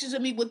got pictures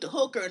of me with the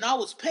hooker, and I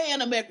was paying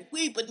them every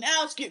week. But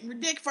now it's getting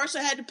ridiculous. First,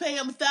 I had to pay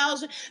them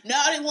 $1,000.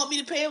 Now they want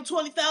me to pay them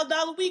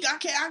 $20,000 a week.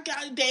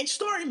 They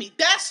extorting me.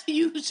 That's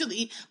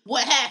usually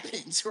what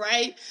happens,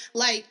 right?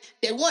 Like,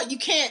 you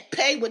can't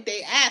pay what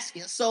they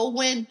asking. So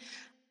when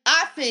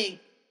I think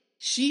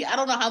I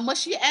don't know how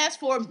much she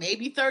asked for,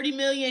 maybe 30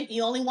 million.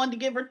 He only wanted to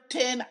give her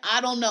 10. I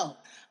don't know.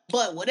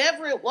 But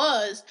whatever it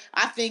was,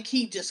 I think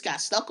he just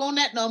got stuck on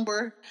that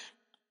number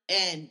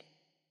and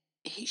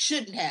he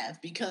shouldn't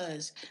have,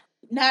 because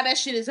now that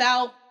shit is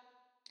out.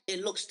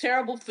 It looks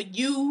terrible for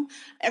you.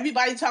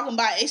 Everybody talking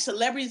about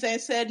celebrities ain't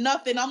said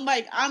nothing. I'm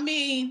like,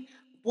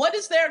 what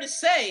is there to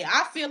say?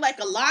 I feel like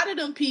a lot of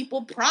them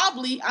people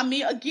probably,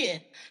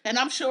 again, and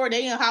I'm sure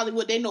they in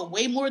Hollywood, they know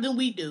way more than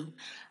we do.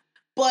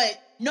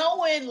 But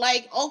knowing,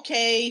 like,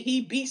 okay,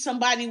 he beat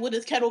somebody with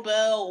his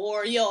kettlebell,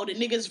 or the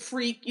nigga's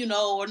freak,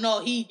 or no,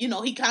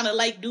 he kind of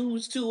like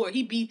dudes too, or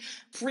he be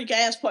freak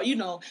ass part,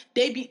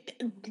 they be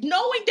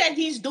knowing that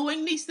he's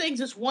doing these things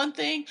is one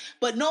thing,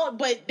 but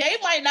they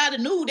might not have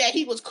knew that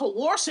he was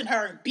coercing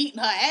her and beating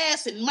her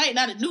ass, and might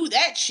not have knew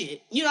that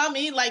shit. You know what I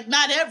mean? Like,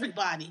 not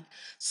everybody.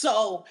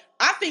 So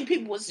I think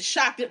people was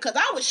shocked because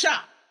I was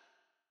shocked.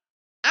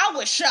 I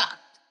was shocked.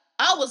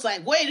 I was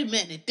like, wait a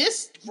minute,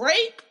 this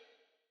rape?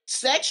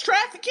 Sex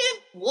trafficking?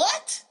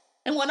 What?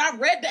 And when I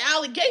read the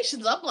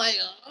allegations, I'm like,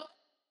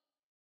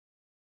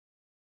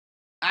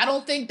 I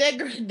don't think that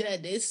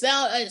it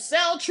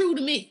sound true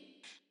to me.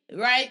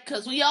 right?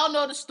 Because we all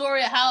know the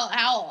story of how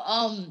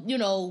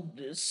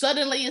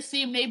suddenly it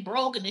seemed they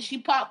broke, and then she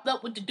popped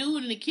up with the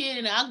dude and the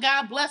kid, and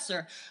God bless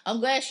her. I'm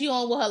glad she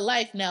on with her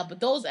life now. But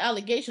those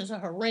allegations are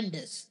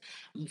horrendous,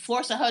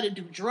 forcing her to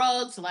do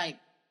drugs, like,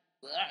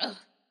 ugh.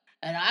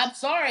 And I'm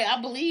sorry, I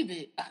believe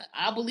it.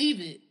 I believe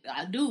it.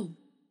 I do.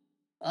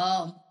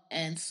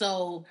 And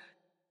so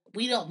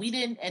we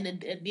didn't,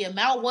 and the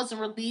amount wasn't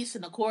released.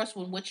 And of course,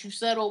 when what you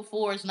settled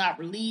for is not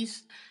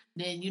released,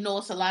 then you know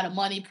it's a lot of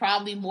money,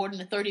 probably more than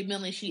the 30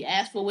 million she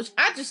asked for. Which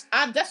that's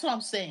what I'm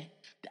saying.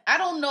 I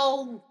don't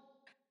know.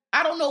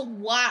 I don't know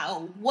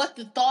why, what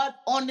the thought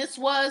on this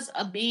was.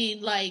 Of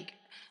being like,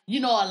 a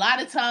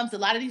lot of times, a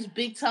lot of these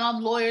big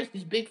time lawyers,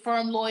 these big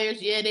firm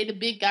lawyers, yeah, they the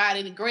big guy,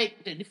 they the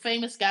great, they the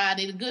famous guy,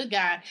 they the good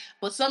guy,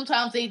 but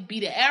sometimes they be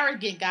the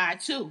arrogant guy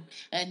too,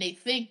 and they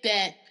think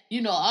that,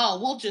 oh,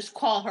 we'll just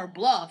call her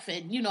bluff,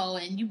 and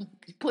and you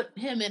put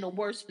him in a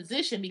worse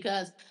position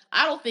because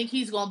I don't think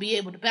he's gonna be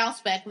able to bounce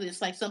back with this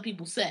like some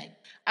people say.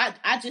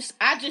 I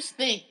just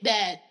think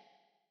that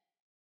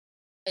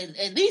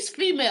at least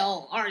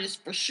female artists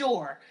for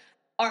sure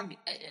are,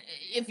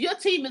 if your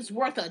team is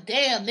worth a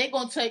damn, they're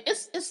gonna tell you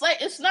it's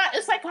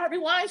like Harvey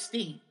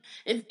Weinstein.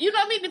 If you know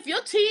what I mean, if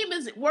your team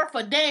is worth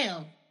a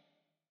damn,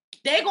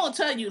 they're gonna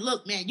tell you,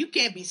 look, man, you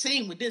can't be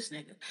seen with this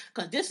nigga.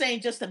 Cause this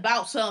ain't just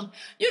about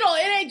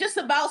it ain't just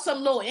about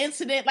some little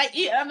incident. Like,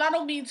 yeah, and I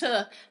don't mean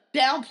to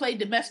downplay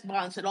domestic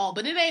violence at all,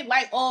 but it ain't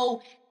like,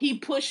 oh, he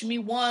pushed me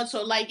once,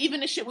 or like even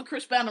the shit with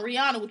Chris Brown and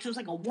Rihanna, which was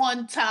like a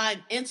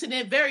one-time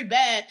incident, very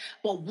bad,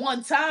 but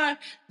one time.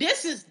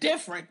 This is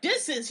different.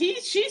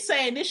 She's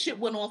saying this shit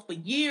went on for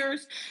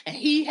years, and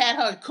he had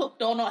her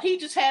cooked on. He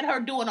just had her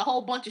doing a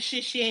whole bunch of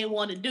shit she ain't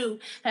want to do.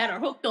 Had her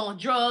hooked on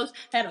drugs.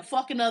 Had her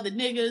fucking other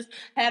niggas.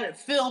 Had her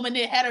filming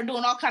it. Had her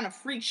doing all kind of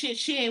freak shit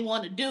she ain't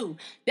want to do.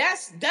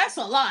 That's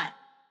a lot.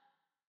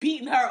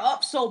 Beating her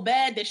up so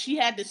bad that she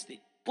had to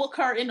book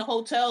her in the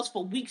hotels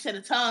for weeks at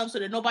a time so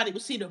that nobody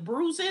would see the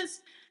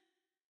bruises.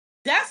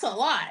 That's a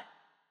lot.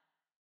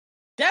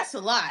 That's a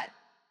lot.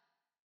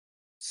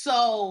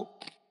 So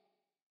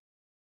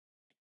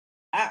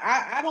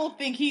I don't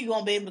think he's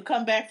gonna be able to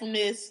come back from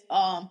this.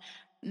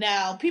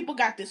 Now people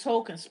got this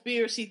whole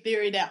conspiracy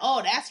theory that,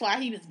 oh, that's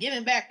why he was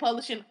giving back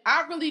publishing.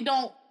 I really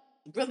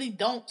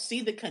don't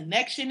see the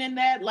connection in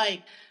that.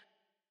 Like,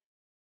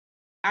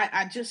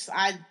 I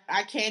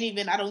can't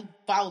even, I don't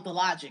follow the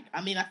logic.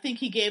 I mean, I think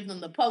he gave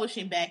them the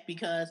publishing back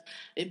because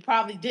it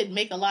probably didn't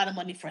make a lot of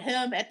money for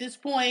him at this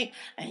point,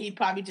 and he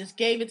probably just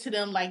gave it to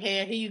them like,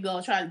 hey, here you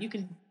go, you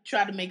can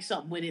try to make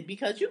something with it,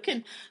 because you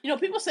can,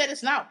 people said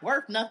it's not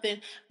worth nothing.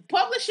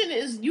 Publishing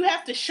is, you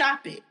have to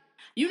shop it.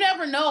 You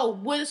never know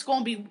what it's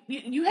going to be.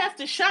 You have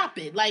to shop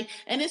it, like,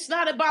 and it's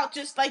not about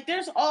just like,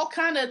 there's all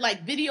kind of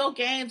like video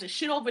games and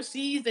shit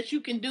overseas that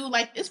you can do.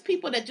 Like, it's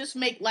people that just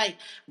make like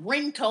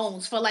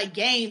ringtones for like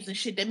games and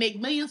shit that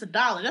make millions of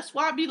dollars. That's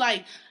why I be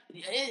like,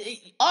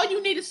 all you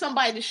need is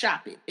somebody to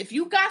shop it. If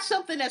you got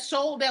something that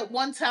sold at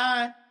one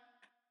time,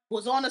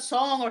 was on a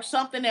song or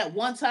something at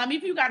one time,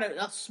 if you got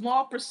a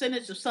small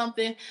percentage of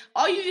something,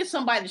 all you need is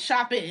somebody to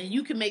shop it and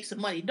you can make some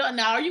money.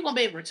 Now, are you going to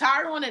be able to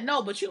retire on it?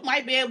 No, but you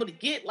might be able to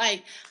get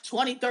like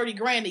 20, 30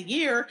 grand a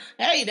year.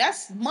 Hey,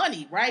 that's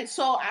money, right?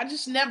 So I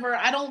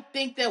don't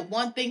think that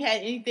one thing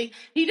had anything.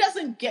 He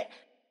doesn't get,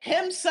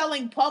 him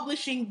selling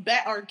publishing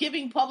back or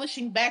giving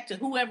publishing back to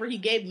whoever he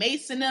gave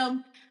Mason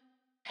them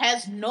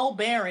has no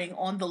bearing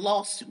on the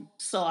lawsuit.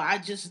 So I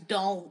just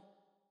don't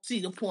see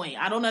the point.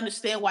 I don't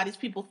understand why these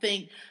people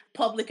think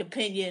public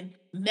opinion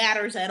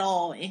matters at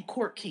all in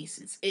court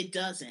cases. It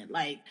doesn't.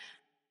 Like,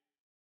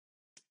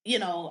 I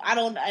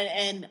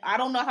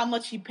don't know how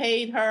much he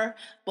paid her,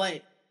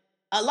 but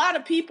a lot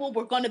of people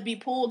were going to be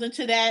pulled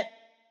into that.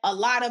 A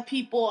lot of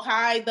people,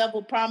 high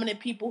level, prominent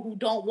people who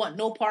don't want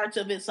no parts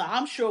of it. So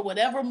I'm sure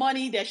whatever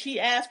money that she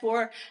asked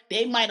for,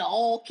 they might have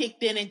all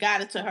kicked in and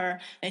got it to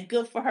her. And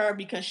good for her,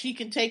 because she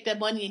can take that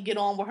money and get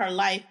on with her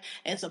life,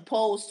 as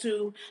opposed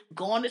to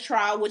going to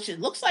trial, which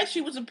it looks like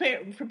she was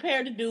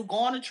prepared to do.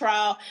 Going to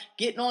trial,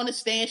 getting on the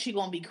stand. She's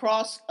going to be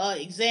cross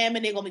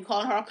examined. They're going to be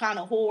calling her all kind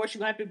of whore. She's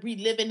going to have to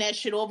reliving that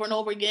shit over and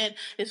over again.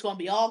 It's going to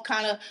be all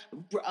kind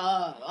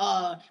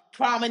of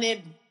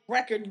prominent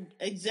record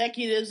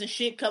executives and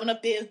shit coming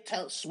up there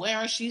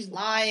swearing she's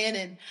lying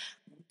and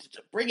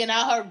bringing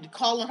out her,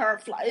 calling her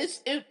fly.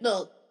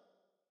 Look,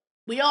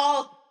 we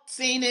all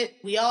seen it.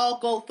 We all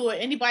go through it.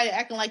 Anybody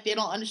acting like they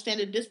don't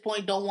understand it at this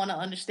point don't want to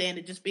understand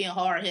it, just being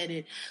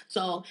hard-headed.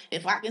 So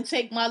if I can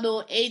take my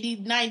little 80,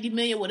 90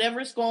 million, whatever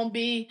it's going to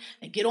be,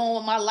 and get on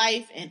with my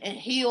life and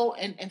heal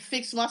and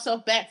fix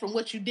myself back from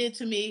what you did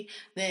to me,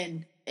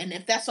 then, and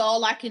if that's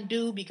all I can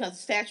do because the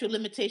statute of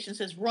limitations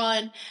has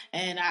run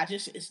and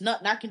it's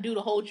nothing I can do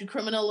to hold you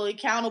criminally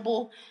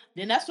accountable,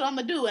 then that's what I'm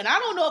going to do. And I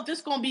don't know if this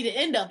is going to be the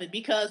end of it,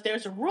 because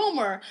there's a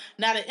rumor.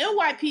 Now, the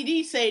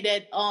NYPD say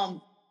that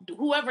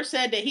whoever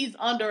said that he's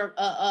under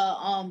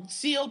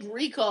sealed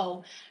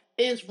RICO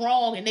is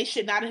wrong, and they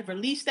should not have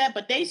released that.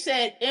 But they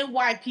said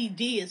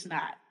NYPD is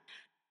not.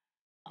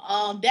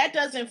 That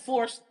doesn't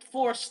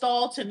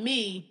forestall to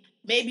me.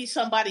 Maybe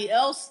somebody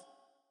else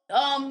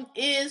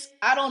is,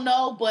 I don't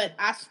know, but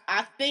I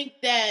think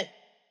that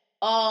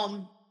I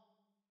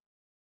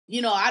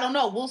don't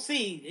know. We'll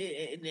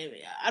see.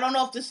 I don't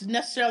know if this is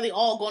necessarily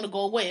all going to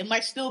go away. It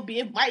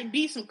might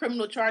be some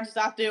criminal charges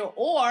out there,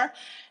 or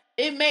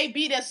it may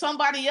be that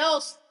somebody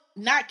else,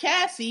 not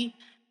Cassie,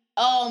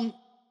 um,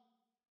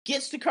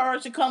 gets the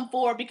courage to come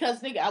forward,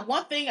 because nigga,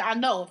 one thing I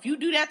know, if you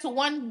do that to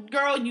one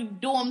girl, you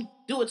do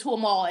it to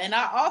them all. And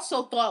I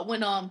also thought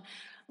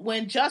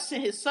when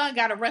Justin, his son,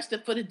 got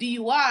arrested for the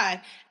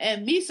DUI,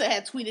 and Misa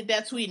had tweeted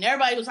that tweet, and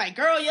everybody was like,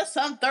 girl, your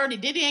son 30,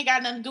 Diddy ain't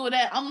got nothing to do with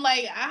that. I'm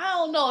like, I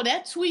don't know,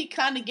 that tweet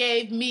kind of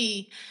gave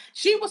me,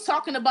 she was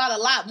talking about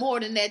a lot more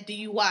than that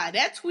DUI.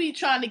 That tweet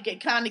kind of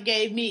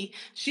gave me,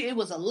 it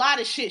was a lot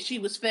of shit she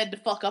was fed the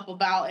fuck up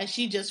about, and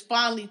she just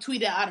finally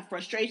tweeted out of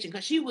frustration,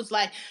 because she was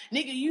like,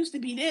 nigga, you used to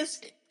be this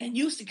and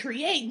used to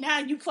create, now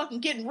you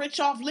fucking getting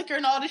rich off liquor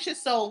and all this shit.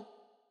 So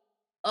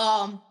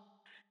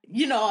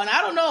and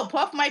I don't know,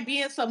 Puff might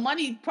be in some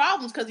money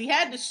problems, because he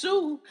had to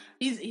sue.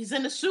 He's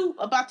in a suit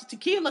about the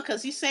tequila,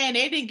 because he's saying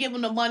they didn't give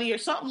him the money or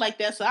something like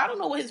that. So I don't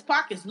know what his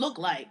pockets look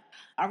like.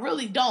 I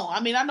really don't.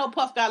 I mean, I know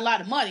Puff got a lot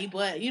of money,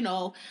 but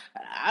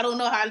I don't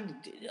know how.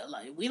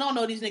 Like, we don't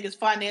know these niggas'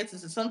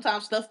 finances, and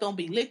sometimes stuff don't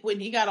be liquid.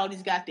 And he got all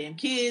these goddamn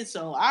kids,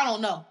 so I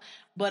don't know.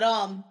 But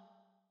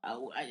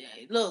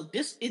look,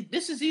 this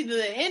is either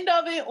the end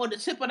of it or the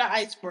tip of the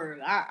iceberg.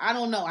 I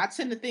don't know. I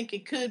tend to think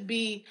it could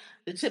be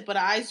the tip of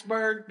the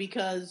iceberg,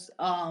 because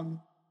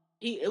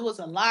it was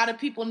a lot of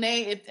people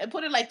named. If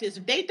put it like this,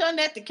 if they done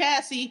that to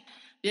Cassie,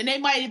 then they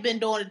might have been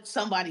doing it to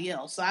somebody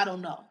else. I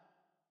don't know.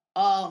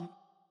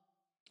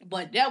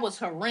 But that was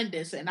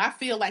horrendous, and I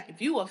feel like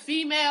if you a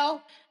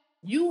female,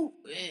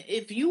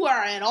 if you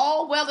are at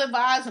all well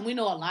advised, and we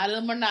know a lot of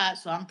them are not,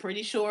 so I'm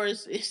pretty sure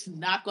it's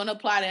not going to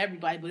apply to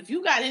everybody. But if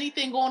you got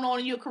anything going on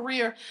in your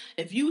career,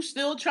 if you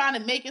still trying to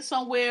make it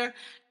somewhere,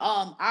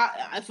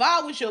 if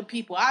I was your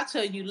people, I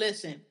tell you,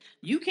 listen,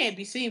 you can't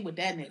be seen with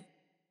that nigga,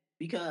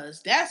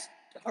 because that's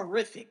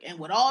horrific. And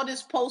with all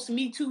this post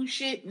Me Too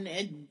shit,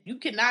 and you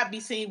cannot be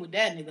seen with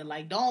that nigga.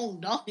 Like,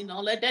 don't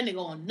let that nigga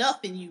on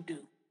nothing you do.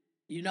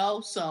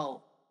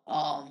 So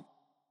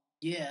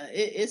yeah,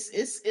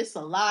 it's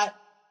a lot.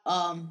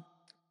 God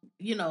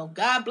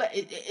bless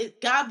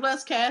God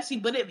bless Cassie,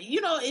 but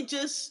it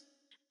just,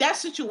 that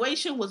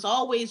situation was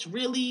always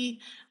really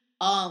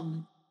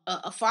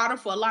a fodder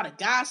for a lot of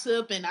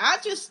gossip. And I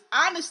just,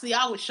 honestly,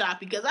 I was shocked,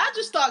 because I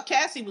just thought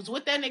Cassie was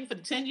with that nigga for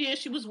the 10 years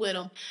she was with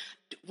him,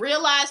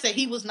 realized that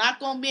he was not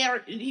gonna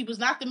marry, he was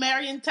not the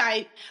marrying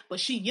type.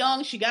 But she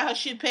young, she got her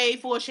shit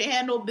paid for, she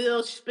had no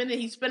bills,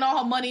 he spent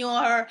all her money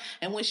on her,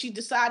 and when she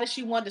decided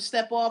she wanted to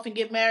step off and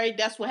get married,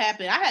 that's what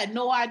happened. I had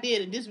no idea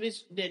that this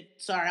bitch,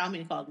 sorry, I don't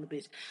mean to call him a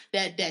bitch,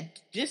 that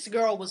this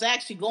girl was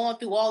actually going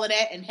through all of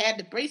that and had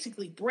to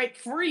basically break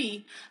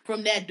free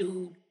from that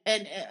dude.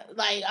 And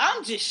like,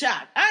 I'm just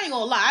shocked. I ain't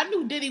gonna lie, I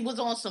knew Diddy was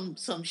on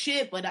some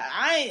shit, but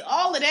I ain't,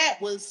 all of that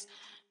was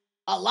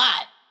a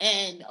lot.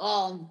 And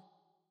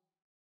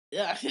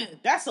yeah,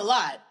 that's a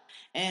lot.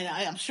 And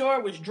I'm sure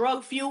it was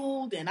drug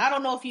fueled, and I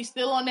don't know if he's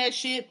still on that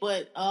shit,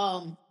 but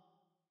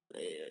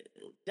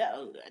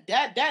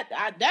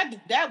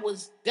that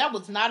was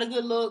not a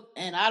good look,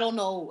 and I don't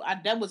know.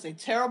 That was a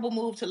terrible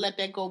move to let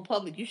that go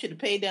public. You should have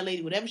paid that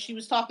lady whatever she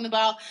was talking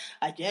about.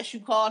 I guess you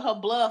called her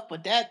bluff,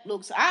 but that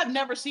looks. I've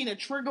never seen a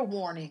trigger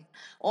warning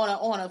on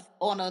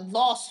a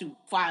lawsuit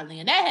filing,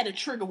 and that had a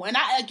trigger warning.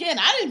 I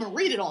didn't even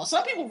read it all.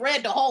 Some people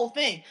read the whole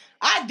thing.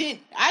 I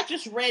didn't. I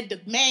just read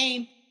the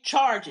main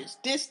charges,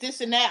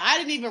 this, and that. I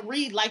didn't even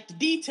read like the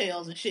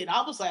details and shit.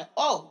 I was like,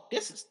 oh,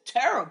 this is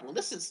terrible.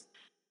 This is,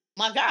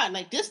 my God,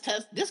 like, this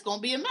gonna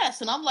be a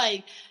mess. And I'm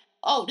like,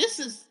 oh,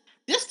 this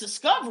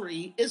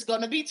discovery is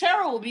gonna be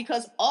terrible,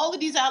 because all of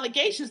these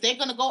allegations, they're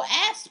gonna go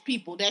ask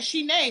people that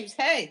she names.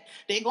 Hey,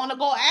 they're gonna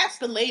go ask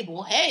the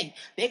label. Hey,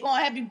 they're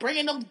gonna have you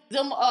bringing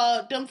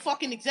them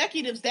fucking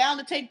executives down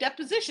to take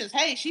depositions.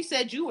 Hey, she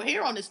said you were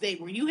here on this day.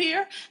 Were you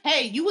here?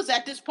 Hey, you was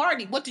at this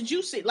party. What did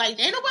you see? Like,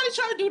 ain't nobody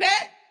trying to do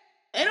that.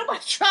 Ain't nobody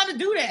trying to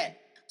do that.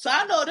 So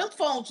I know them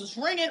phones was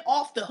ringing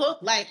off the hook.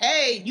 Like,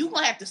 hey, you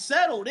gonna have to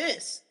settle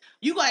this.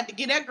 You gonna have to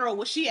get that girl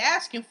what she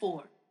asking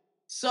for.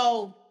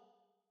 So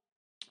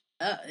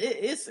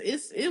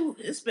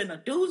it's been a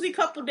doozy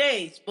couple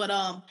days. But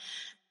I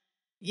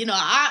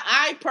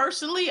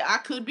personally, I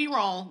could be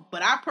wrong,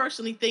 but I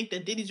personally think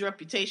that Diddy's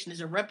reputation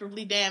is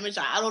irreparably damaged.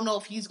 I don't know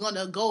if he's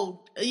gonna go,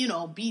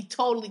 be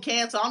totally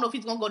canceled. I don't know if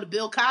he's gonna go the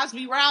Bill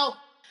Cosby route.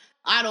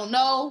 I don't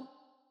know.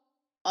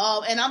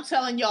 And I'm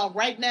telling y'all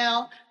right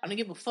now, I don't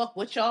give a fuck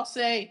what y'all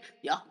say.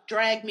 Y'all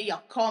drag me,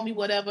 y'all call me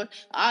whatever.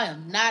 I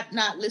am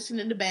not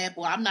listening to Bad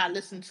Boy. I'm not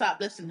stop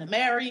listening to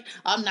Mary.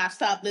 I'm not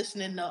stop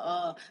listening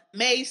to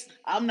Mace.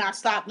 I'm not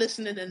stop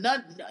listening to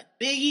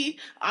Biggie.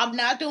 I'm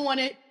not doing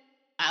it.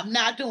 I'm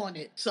not doing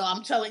it. So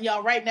I'm telling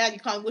y'all right now, you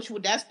call me what you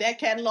would. That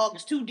catalog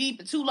is too deep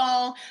and too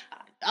long.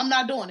 I'm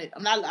not doing it.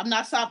 I'm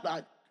not stop.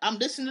 I'm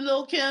listening to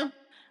Lil' Kim.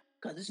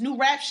 Because it's new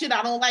rap shit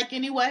I don't like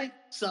anyway.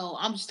 So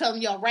I'm just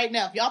telling y'all right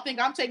now, if y'all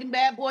think I'm taking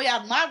Bad Boy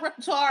out of my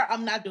repertoire,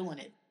 I'm not doing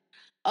it.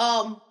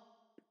 Um,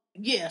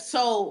 yeah,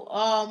 so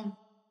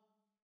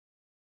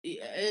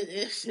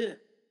it's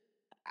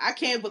I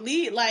can't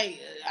believe I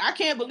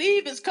can't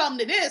believe it's come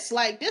to this.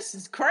 Like, this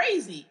is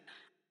crazy.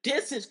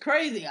 This is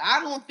crazy.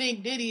 I don't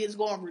think Diddy is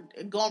going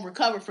to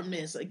recover from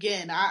this.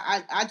 Again,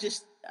 I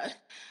just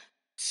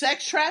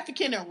sex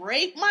trafficking and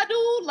rape, my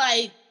dude.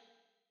 Like,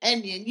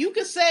 and you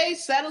can say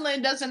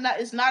settling doesn't not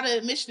it's not an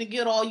admission to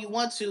guilt all you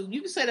want to.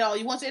 You can say that all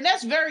you want to, and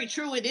that's very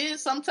true. It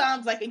is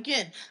sometimes, like,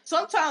 again,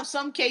 sometimes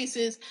some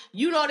cases,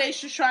 they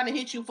just trying to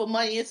hit you for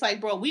money. It's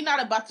like, bro, we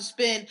not about to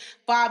spend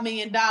 $5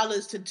 million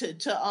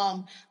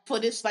to for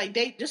this. Like,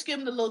 they just give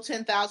them the little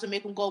 10,000,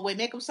 make them go away,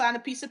 make them sign a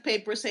piece of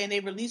paper saying they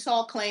release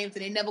all claims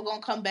and they never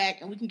gonna come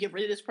back, and we can get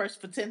rid of this person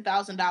for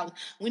 $10,000.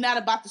 We're not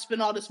about to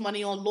spend all this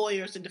money on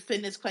lawyers to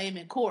defend this claim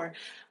in court.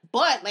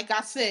 But like I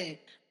said,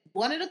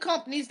 one of the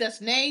companies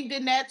that's named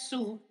in that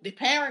suit, the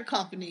parent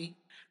company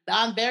that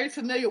I'm very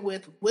familiar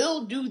with,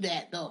 will do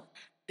that though.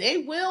 They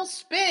will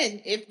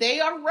spend, if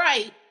they are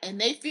right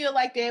and they feel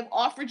like they have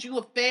offered you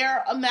a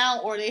fair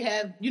amount, or they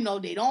have,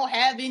 they don't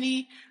have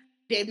any,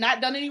 they've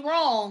not done any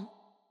wrong.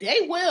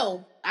 They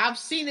will. I've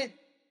seen it.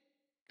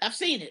 I've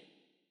seen it.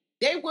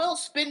 They will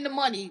spend the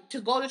money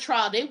to go to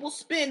trial. They will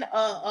spend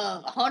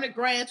 100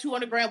 grand,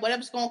 200 grand,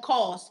 whatever it's gonna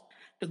cost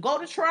to go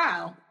to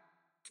trial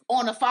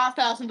on a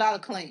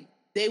 $5,000 claim.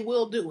 They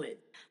will do it.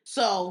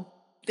 So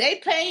they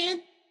paying,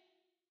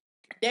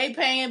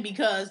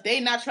 because they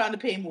not trying to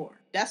pay more.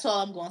 That's all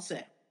I'm gonna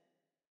say.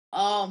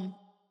 Um,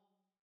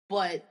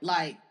 but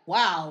like,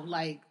 wow,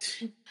 like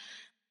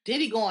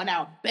Diddy going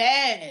out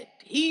bad.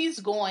 He's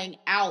going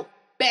out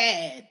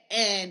bad,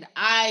 and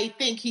I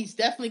think he's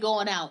definitely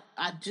going out.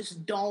 I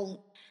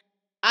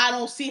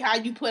don't see how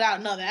you put out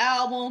another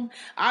album.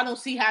 I don't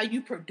see how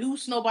you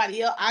produce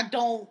nobody else.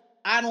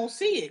 I don't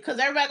see it, because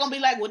everybody gonna be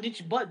like, well, did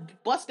you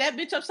bust that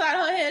bitch upside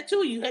her head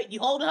too? You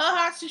holding her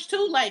hostage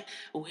too? Like,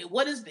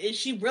 what is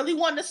she really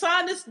wanting to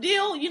sign this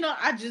deal?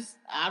 I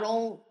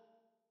don't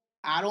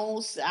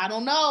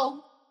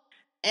know.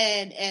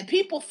 And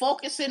people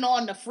focusing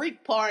on the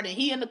freak part and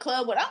he in the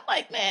club with. I'm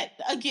like, man,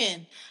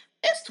 again,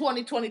 it's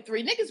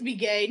 2023. Niggas be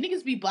gay,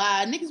 niggas be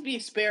bi, niggas be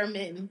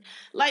experimenting.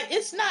 Like,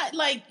 it's not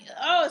like,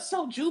 oh, it's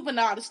so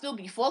juvenile to still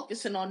be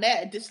focusing on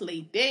that at this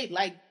late date.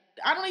 Like,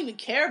 I don't even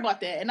care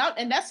about that.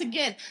 And that's,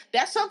 again,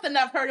 that's something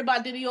I've heard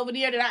about Diddy over the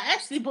year that I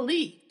actually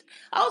believed.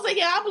 I was like,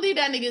 yeah, I believe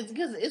that nigga,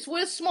 because it's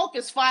where smoke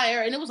is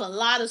fire, and it was a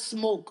lot of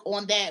smoke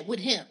on that with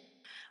him.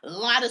 A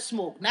lot of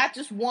smoke, not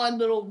just one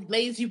little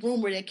lazy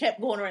rumor that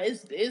kept going around.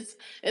 It's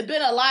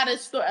been a lot of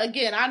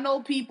again, I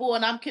know people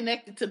and I'm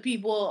connected to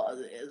people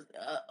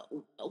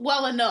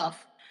well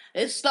enough.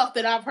 It's stuff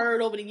that I've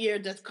heard over the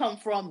years that's come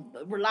from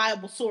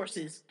reliable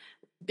sources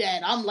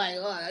that I'm like,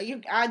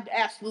 I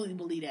absolutely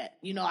believe that.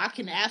 I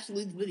can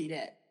absolutely believe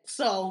that.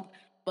 So,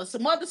 but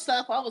some other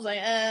stuff, I was like,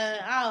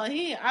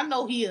 I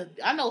know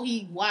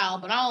he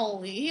wild, but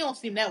he don't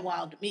seem that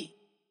wild to me.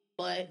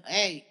 But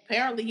hey,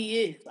 apparently he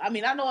is. I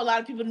mean, I know a lot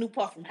of people knew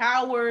Puff from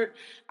Howard.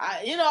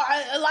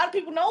 A lot of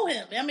people know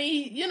him. I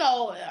mean,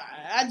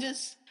 I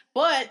just,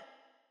 but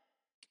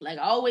like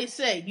I always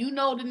say, the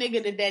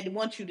nigga that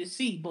wants you to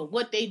see, but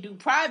what they do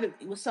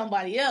privately with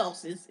somebody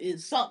else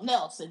is something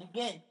else. And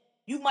again,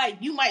 you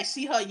might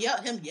see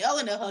him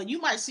yelling at her.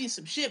 You might see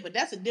some shit, but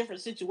that's a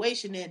different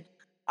situation. And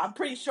I'm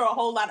pretty sure a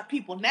whole lot of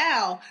people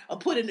now are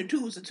putting the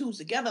twos and twos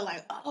together.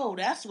 Like, oh,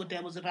 that's what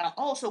that was about.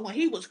 Oh, so when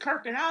he was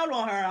kirking out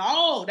on her,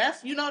 oh,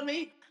 that's, you know what I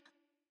mean?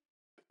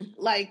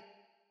 Like,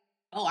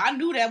 oh, I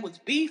knew that was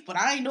beef, but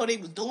I didn't know they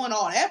was doing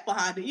all that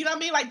behind it. You know what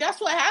I mean? Like,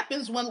 that's what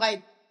happens when,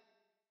 like,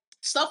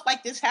 stuff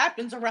like this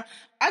happens around.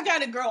 I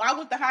got a girl. I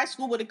went to high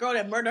school with a girl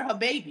that murdered her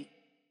baby.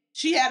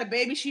 She had a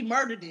baby. She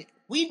murdered it.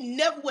 We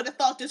never would have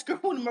thought this girl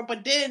would murder.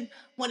 But then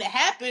when it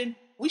happened,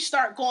 we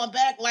start going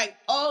back like,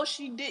 oh,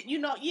 she did.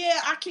 Yeah,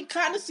 I can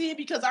kind of see it,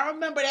 because I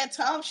remember that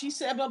time she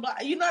said blah blah.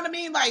 You know what I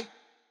mean? Like,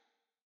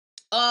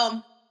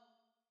 um,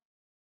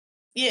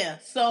 yeah.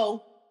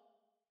 So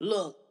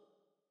look,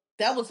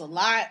 that was a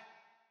lot.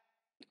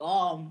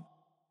 Um,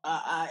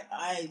 I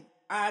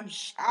am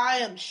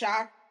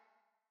shocked,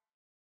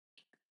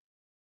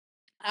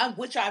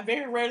 which I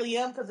very rarely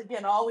am, because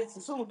again, I always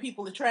assume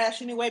people are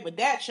trash anyway. But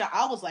that shot,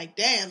 I was like,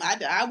 damn,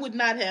 I would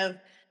not have,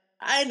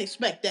 I didn't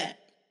expect that.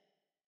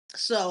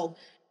 So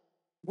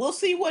we'll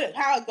see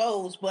how it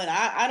goes, but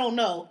I don't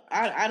know.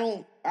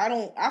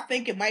 I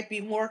think it might be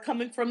more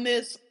coming from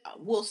this.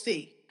 We'll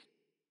see.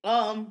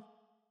 Um,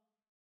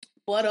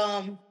 but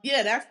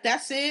yeah,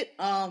 that's it.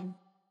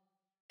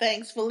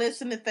 Thanks for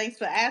listening. Thanks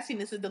for asking.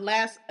 This is the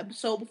last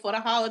episode before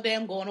the holiday.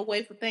 I'm going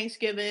away for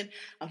Thanksgiving.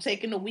 I'm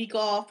taking a week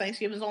off.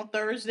 Thanksgiving's on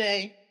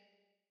Thursday.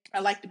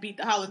 I like to beat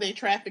the holiday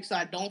traffic, so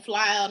I don't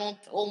fly out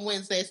on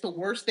Wednesday. It's the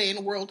worst day in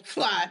the world to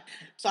fly.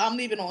 So I'm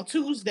leaving on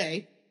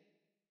Tuesday.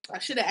 I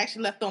should have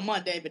actually left on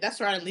Monday, but that's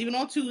right. I'm leaving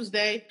on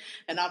Tuesday,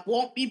 and I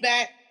won't be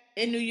back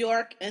in New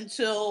York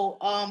until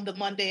the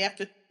Monday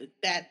after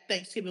that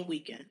Thanksgiving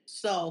weekend.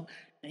 So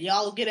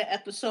y'all will get an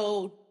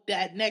episode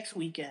that next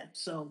weekend.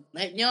 So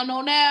letting y'all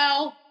know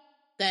now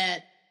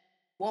that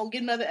won't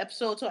get another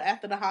episode till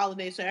after the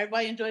holiday. So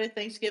everybody enjoy the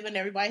Thanksgiving.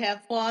 Everybody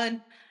have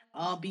fun.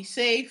 Be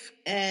safe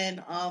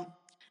and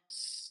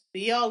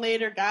see y'all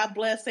later. God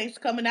bless. Thanks for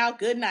coming out.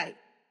 Good night.